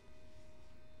hanged.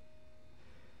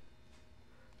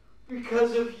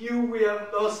 Because of you, we have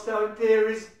lost our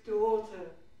dearest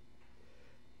daughter.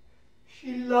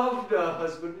 She loved her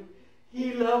husband.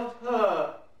 He loved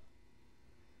her.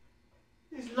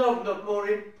 Is love not more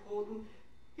important,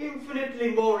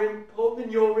 infinitely more important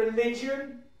than your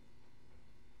religion?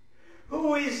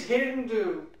 Who is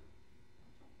Hindu?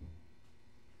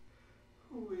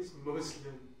 Who is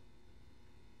Muslim?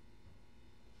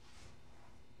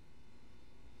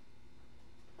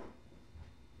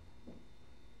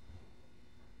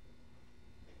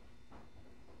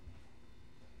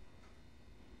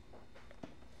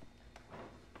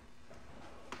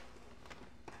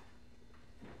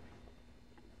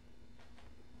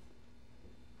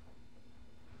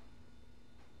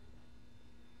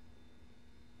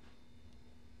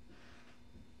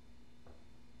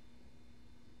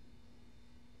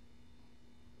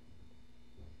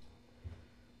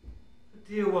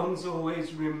 Dear ones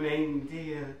always remain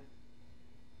dear.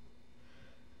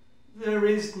 There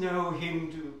is no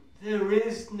Hindu, there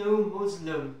is no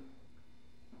Muslim.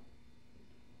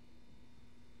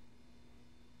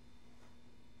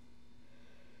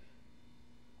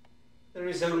 There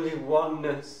is only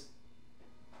oneness.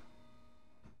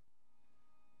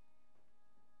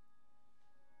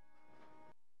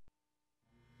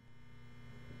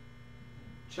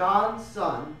 Chand's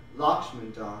son,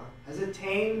 Lakshmandar, has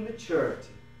attained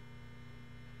maturity.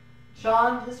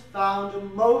 Chand has found a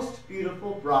most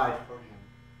beautiful bride for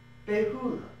him,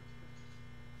 Behula.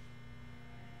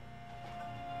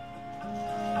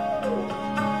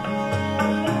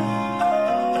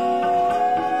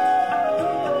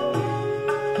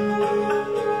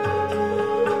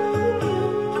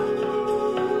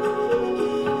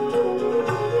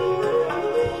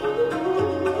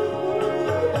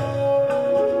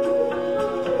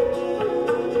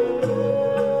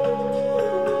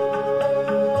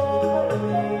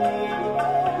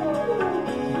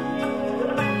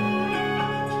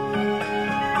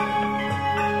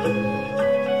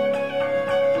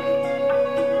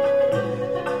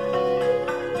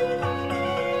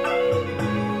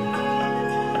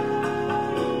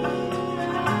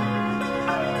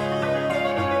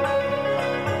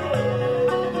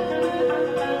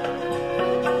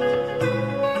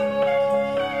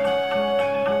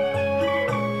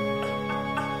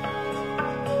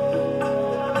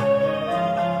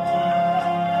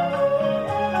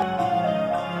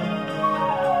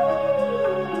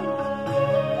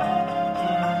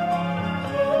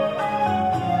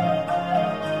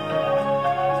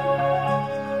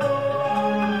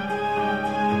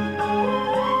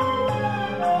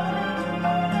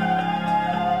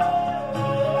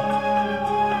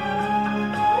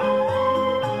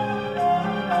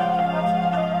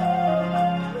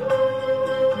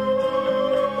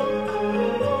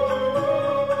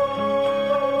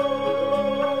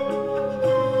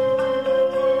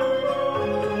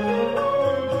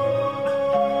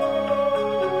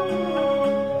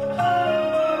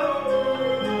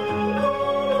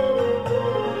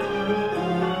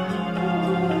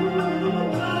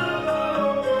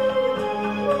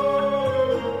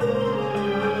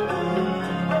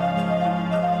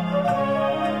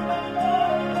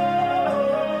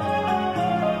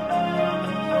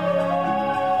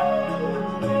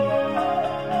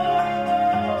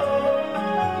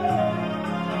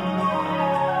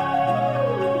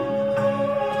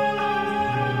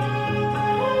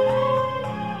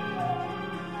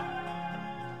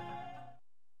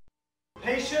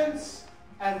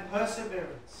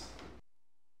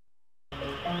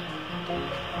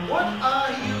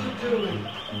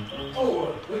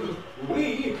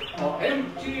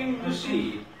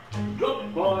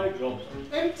 Drop by drop.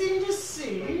 Emptying the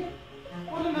sea?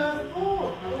 What on earth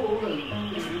for? Oh, well,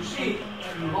 you see,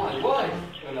 my wife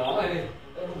and I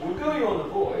were going on a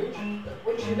voyage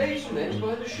when she lay cement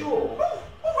by the shore. Oh,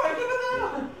 right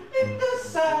over there, in the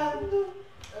sand.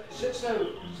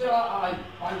 So I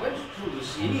went to the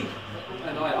sea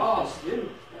and I asked him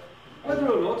whether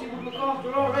or not he would look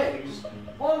after our eggs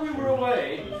while we were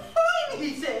away. Fine,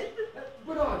 he said.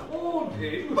 But I warned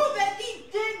him. Oh, then he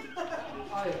did.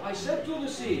 I said to the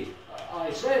sea,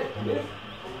 I said, if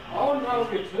on our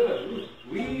return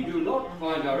we do not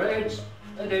find our eggs,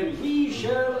 then we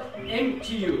shall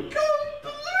empty you.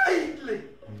 Completely.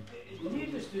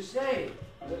 Needless to say,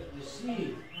 the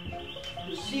sea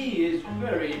is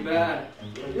very bad.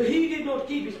 He did not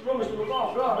keep his promise to look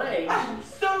after our eggs. And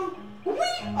so we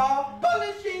are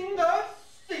punishing the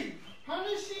sea.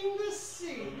 Punishing the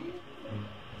sea?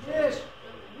 Yes,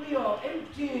 we are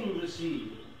emptying the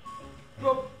sea.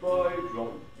 Drop by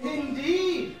drop.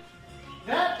 Indeed.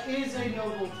 That is a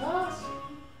noble task.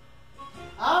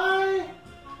 I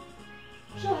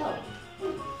shall help.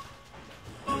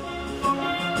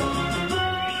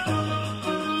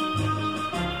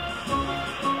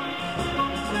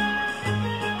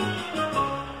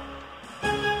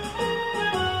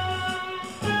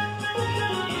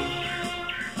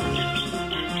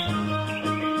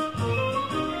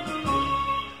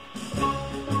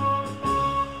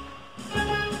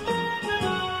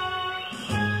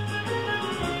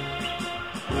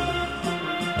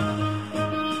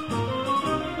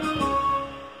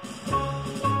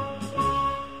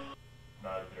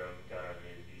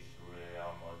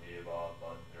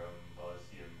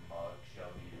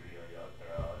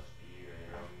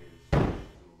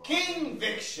 King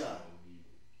Viksha,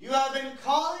 you have been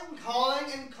calling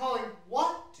and calling.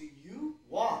 What do you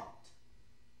want?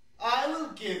 I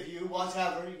will give you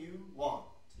whatever you want.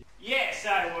 Yes,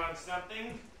 I want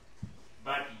something,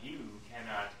 but you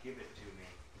cannot give it to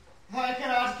me. I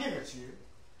cannot give it to you.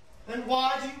 Then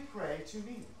why do you pray to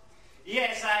me?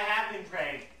 Yes, I have been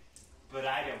praying, but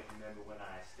I don't remember when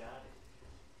I started.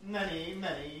 Many,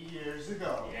 many years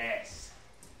ago. Yes.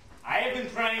 I have been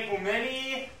praying for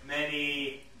many,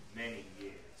 many, many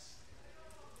years.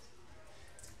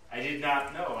 I did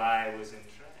not know I was in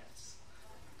trance.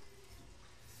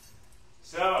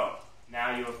 So,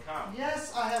 now you have come.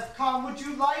 Yes, I have come. Would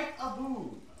you like a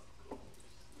boon?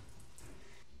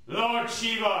 Lord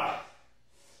Shiva,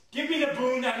 give me the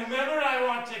boon that whomever I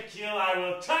want to kill, I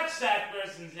will touch that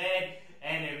person's head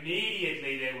and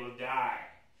immediately they will die.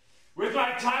 With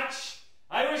my touch,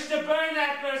 I wish to burn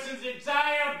that person's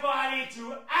entire body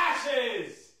to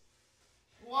ashes.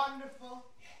 Wonderful,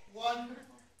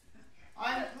 wonderful.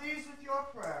 I am pleased with your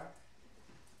prayer.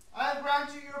 I grant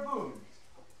you your boon.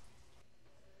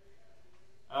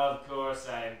 Of course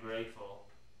I am grateful.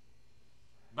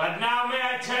 But now may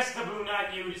I test the boon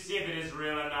on you to see if it is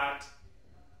real or not?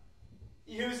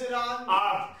 Use it on me.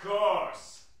 Of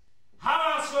course.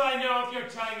 How else will I know if you're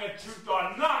telling the truth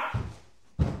or not?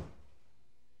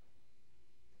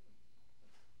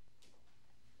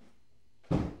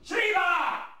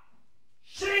 Shiva!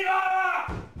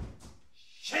 Shiva!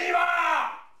 Shiva!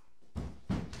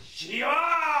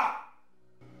 Shiva!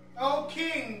 Oh,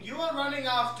 King, you are running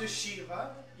after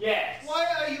Shiva. Yes. Why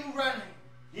are you running?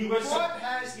 He was. What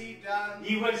has he done?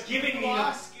 He was giving You me.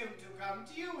 ask him to come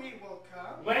to you, he will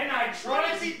come. When I What tried.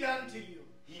 has he done to you?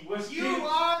 He was. You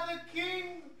are the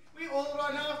king. We all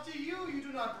run after you. You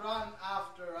do not run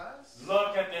after us.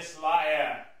 Look at this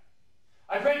liar.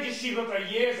 I prayed to Shiva for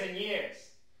years and years.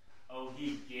 Oh,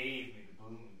 he gave me the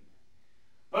boon,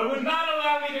 but would not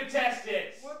allow me to test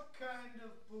it. What kind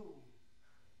of boon?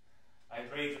 I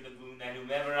prayed for the boon that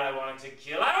whomever I wanted to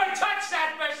kill, I would touch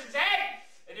that person's head,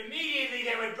 and immediately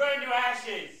they would burn to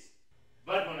ashes.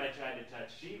 But when I tried to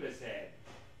touch Shiva's head,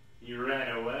 he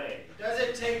ran away. Does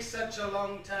it take such a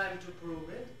long time to prove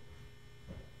it?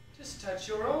 Just touch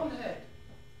your own head.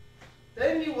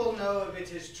 Then you will know if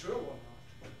it is true or not.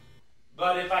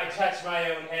 But if I touch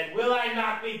my own head, will I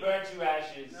not be burnt to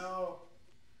ashes? No.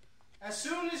 As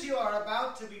soon as you are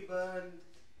about to be burned,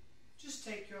 just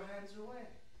take your hands away.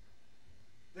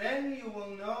 Then you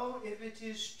will know if it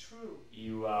is true.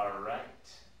 You are right.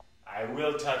 I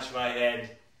will touch my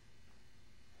head.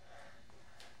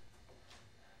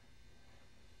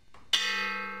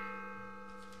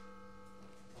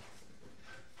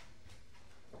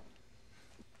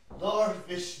 Lord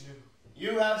Vishnu,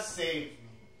 you have saved me.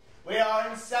 We are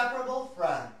inseparable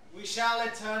friends. We shall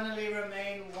eternally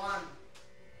remain one.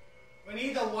 When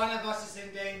either one of us is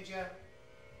in danger,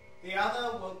 the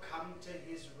other will come to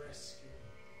his rescue.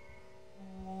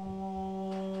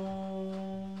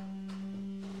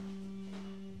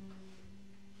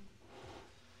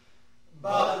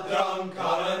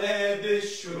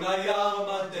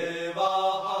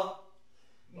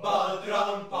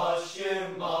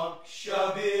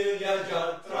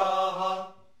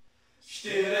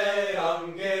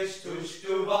 Angesh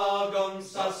tushtu vagam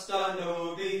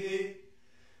sastanovihi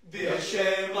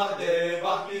Vyashema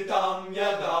devahitam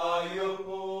yadayo.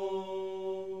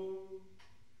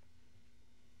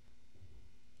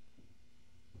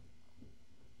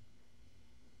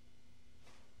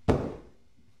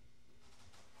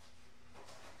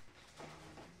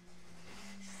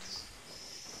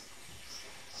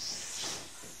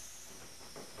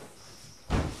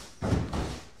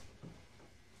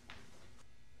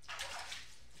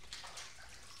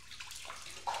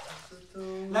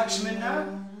 Lakshmana,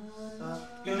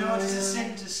 you know it is a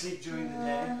sin to sleep during the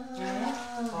day.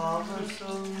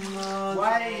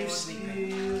 Why are you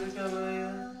sleeping?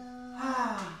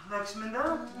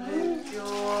 Lakshmana?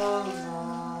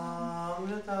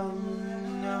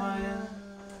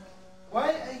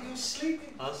 Why are you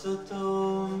sleeping?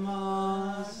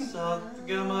 Asatoma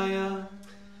Satgamaya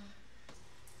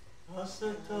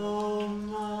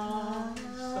Asatoma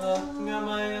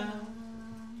Satgamaya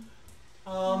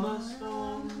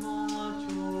Amasoma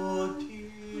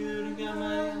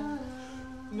Jyotirgamaya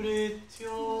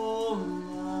Mrityoma.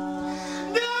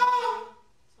 No!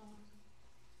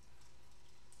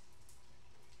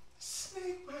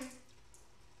 Snake bite.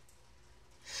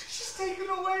 She's taken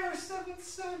away our seventh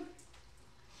son.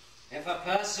 If a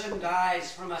person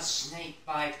dies from a snake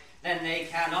bite, then they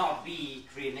cannot be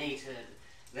cremated.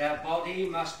 Their body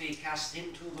must be cast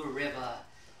into the river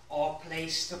or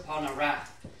placed upon a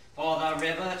raft for the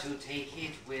river to take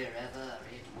it wherever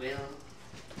it will.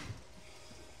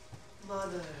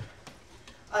 Mother,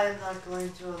 I am not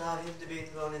going to allow him to be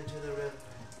thrown into the river.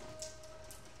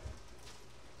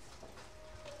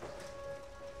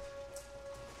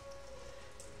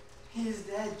 He is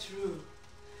dead, true,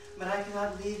 but I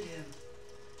cannot leave him.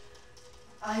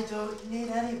 I don't need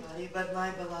anybody but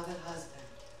my beloved husband.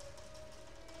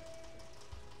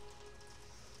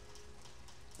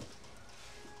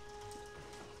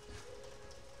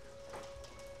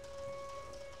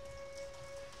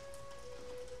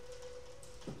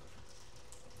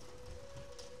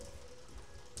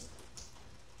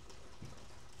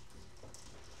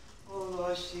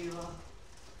 Shiva.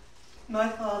 My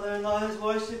father-in-law has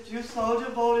worshipped you so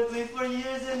devotedly for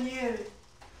years and years.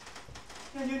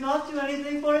 Can you not do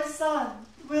anything for his son?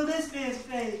 Will this be his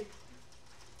fate?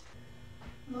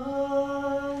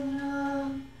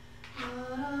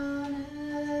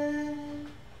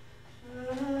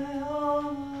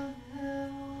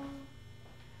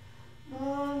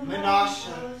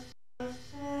 Menashe,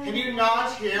 can you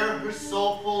not hear her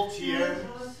soulful tears?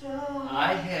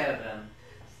 I hear them.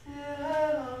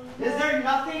 Is there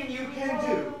nothing you can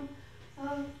do?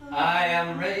 I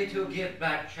am ready to give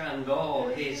back Chand all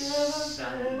his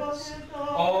sons,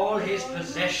 all his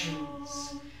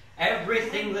possessions,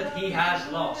 everything that he has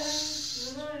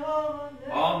lost,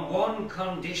 on one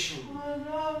condition.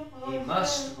 He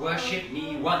must worship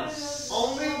me once.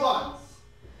 Only once.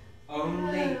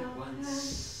 Only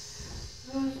once.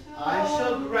 I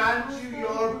shall grant you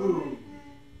your boon.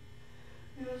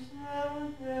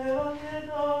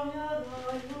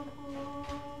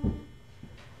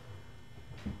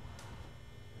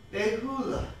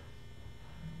 Behula,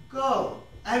 go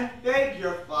and beg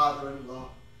your father-in-law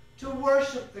to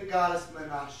worship the goddess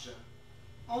Menashe.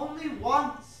 Only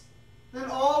once,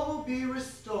 then all will be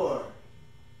restored.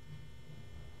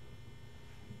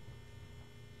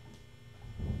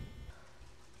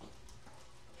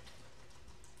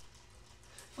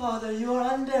 Father, you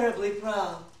are unbearably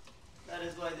proud. That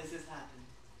is why this has happened.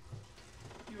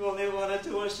 You only wanted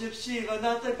to worship Shiva,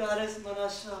 not the goddess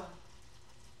Menashe.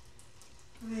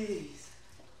 Please,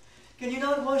 can you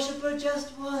not worship her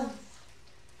just once?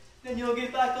 Then you'll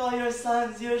get back all your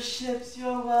sons, your ships,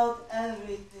 your wealth,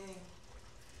 everything.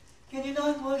 Can you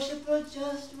not worship her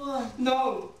just once?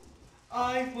 No,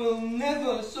 I will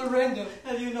never surrender.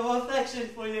 Have you no affection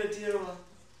for your dear ones?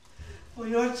 For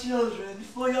your children,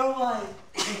 for your wife?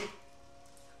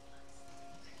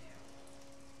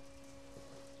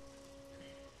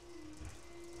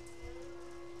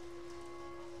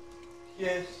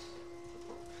 Yes,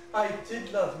 I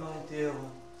did love my dear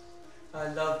ones. I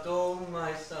loved all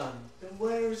my sons. Then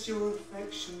where is your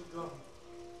affection gone?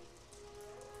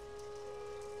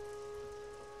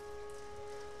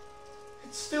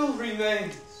 It still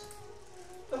remains.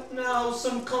 But now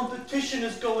some competition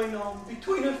is going on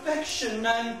between affection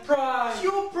and pride.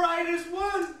 Your pride is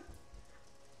won.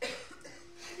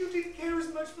 You didn't care as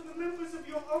much for the members of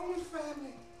your own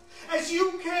family as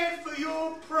you cared for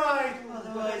your pride.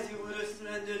 Otherwise you would have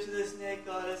surrendered to the snake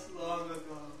goddess long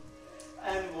ago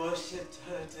and worshipped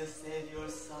her to save your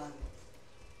son.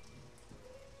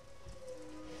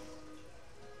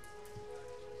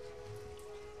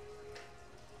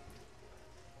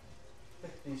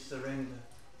 let me surrender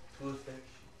to affection.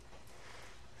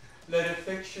 Let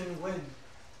affection win.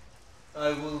 I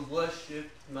will worship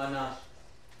Manasseh.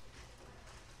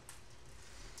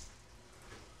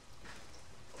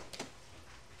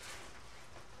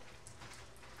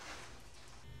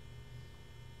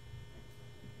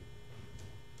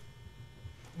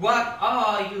 What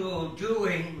are you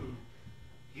doing?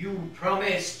 You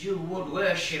promised you would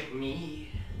worship me.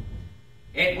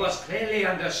 It was clearly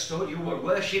understood you would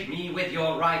worship me with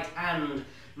your right hand,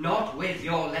 not with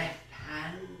your left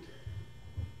hand.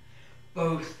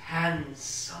 Both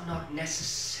hands are not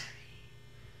necessary,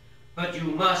 but you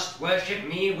must worship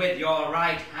me with your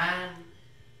right hand.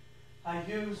 I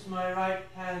use my right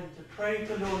hand to pray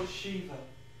to Lord Shiva,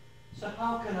 so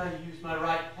how can I use my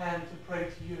right hand to pray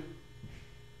to you?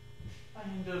 I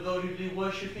am devotedly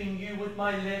worshipping you with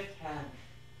my left hand.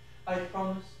 I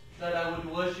promised that I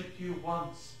would worship you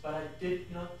once, but I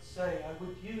did not say I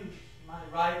would use my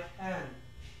right hand.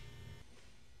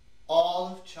 All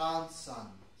of Chand's sons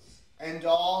and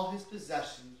all his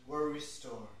possessions were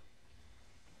restored.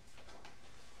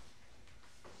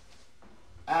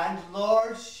 And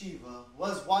Lord Shiva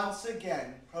was once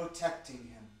again protecting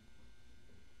him.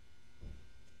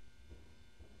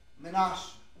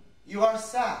 Meenakshi, you are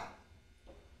sad.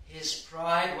 His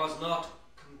pride was not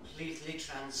completely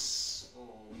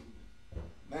transformed.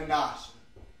 Meenakshi,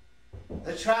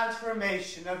 the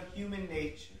transformation of human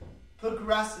nature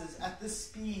progresses at the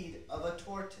speed of a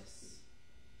tortoise.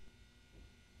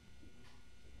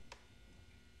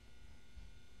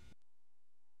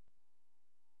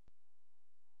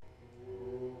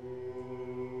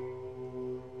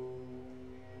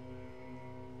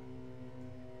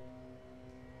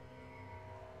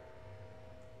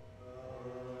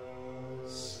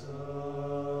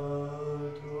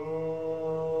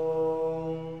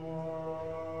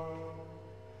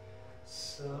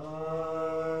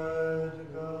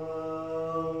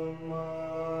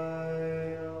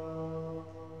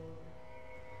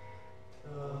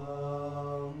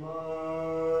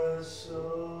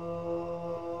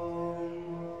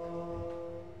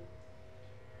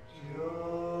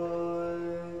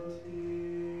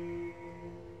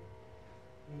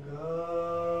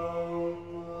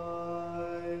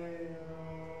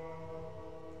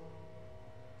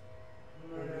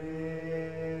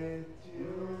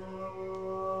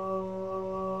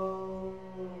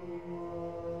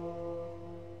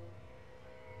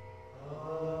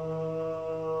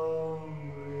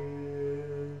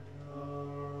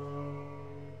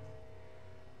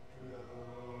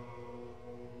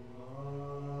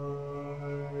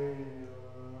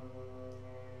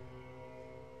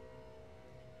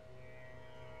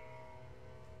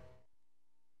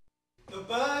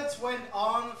 The birds went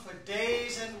on for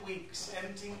days and weeks,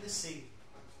 emptying the sea.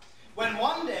 When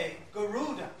one day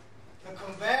Garuda, the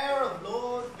conveyor of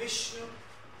Lord Vishnu,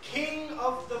 king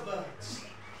of the birds,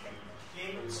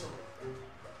 came and saw.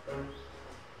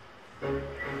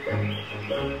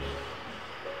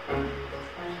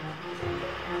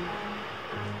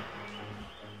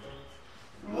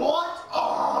 What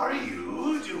are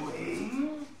you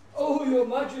doing? Oh, Your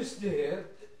Majesty,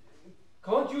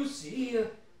 can't you see?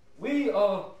 We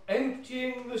are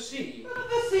emptying the sea.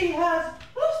 The sea has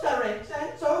lost direction,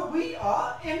 and so we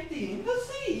are emptying the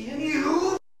sea.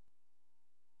 You?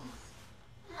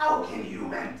 How can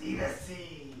you empty the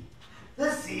sea?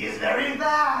 The sea is very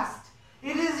vast.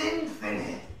 It is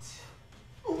infinite.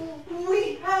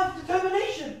 We have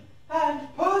determination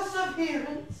and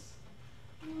perseverance.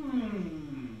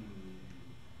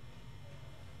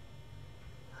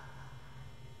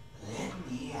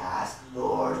 Let me ask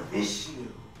Lord Vishnu.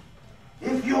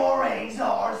 If your eggs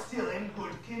are still in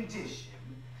good condition,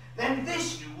 then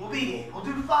Vishnu will be able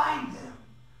to find them.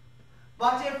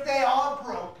 But if they are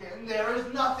broken, there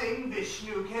is nothing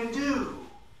Vishnu can do.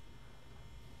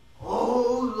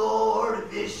 Oh, Lord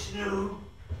Vishnu,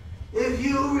 if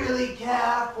you really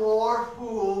care for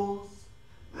fools,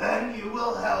 then you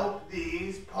will help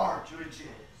these partridges.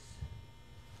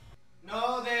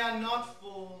 No, they are not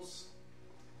fools.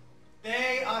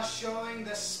 They are showing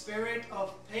the spirit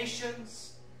of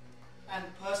patience and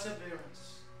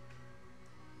perseverance.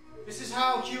 This is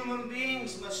how human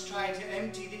beings must try to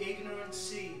empty the ignorant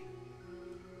sea,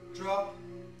 drop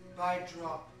by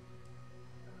drop.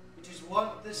 It is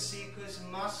what the seekers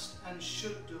must and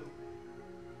should do.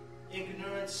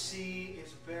 Ignorant sea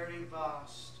is very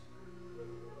vast.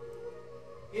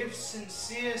 If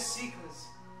sincere seekers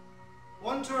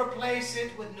want to replace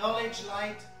it with knowledge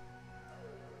light,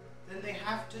 then they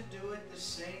have to do it the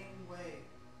same way,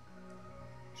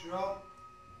 drop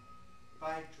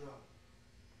by drop.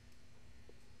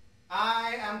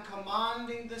 I am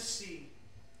commanding the sea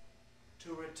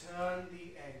to return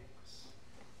the eggs.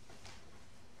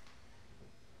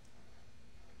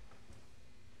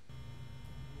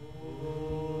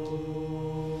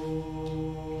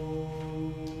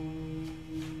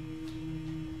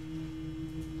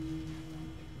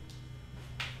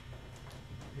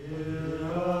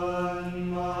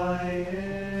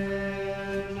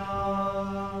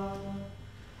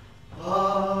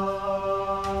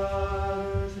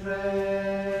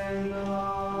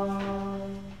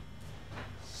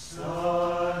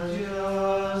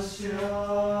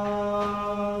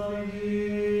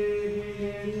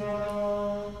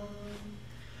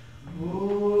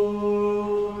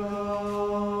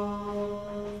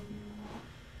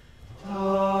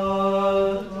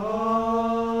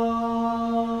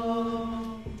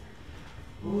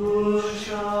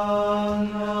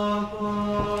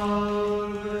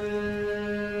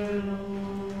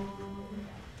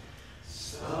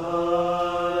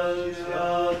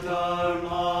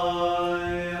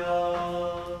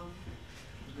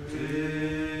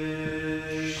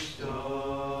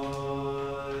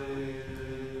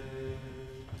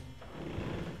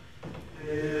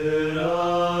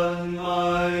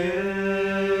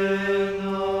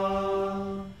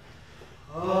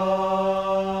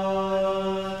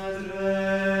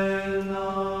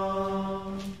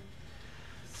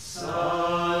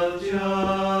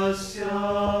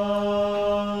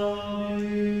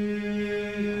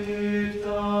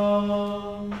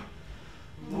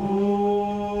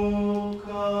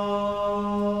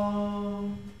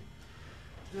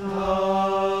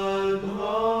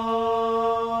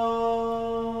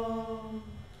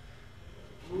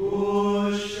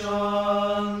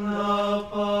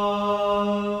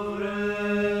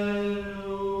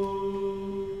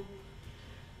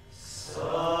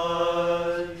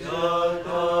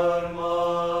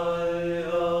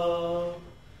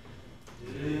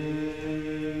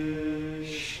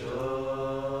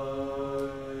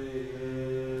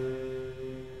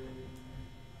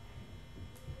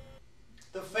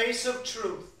 The face of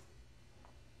truth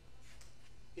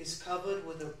is covered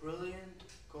with a brilliant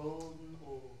golden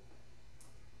orb.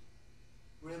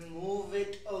 Remove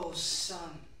it, O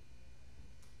sun,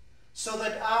 so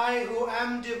that I, who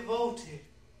am devoted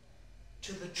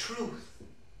to the truth,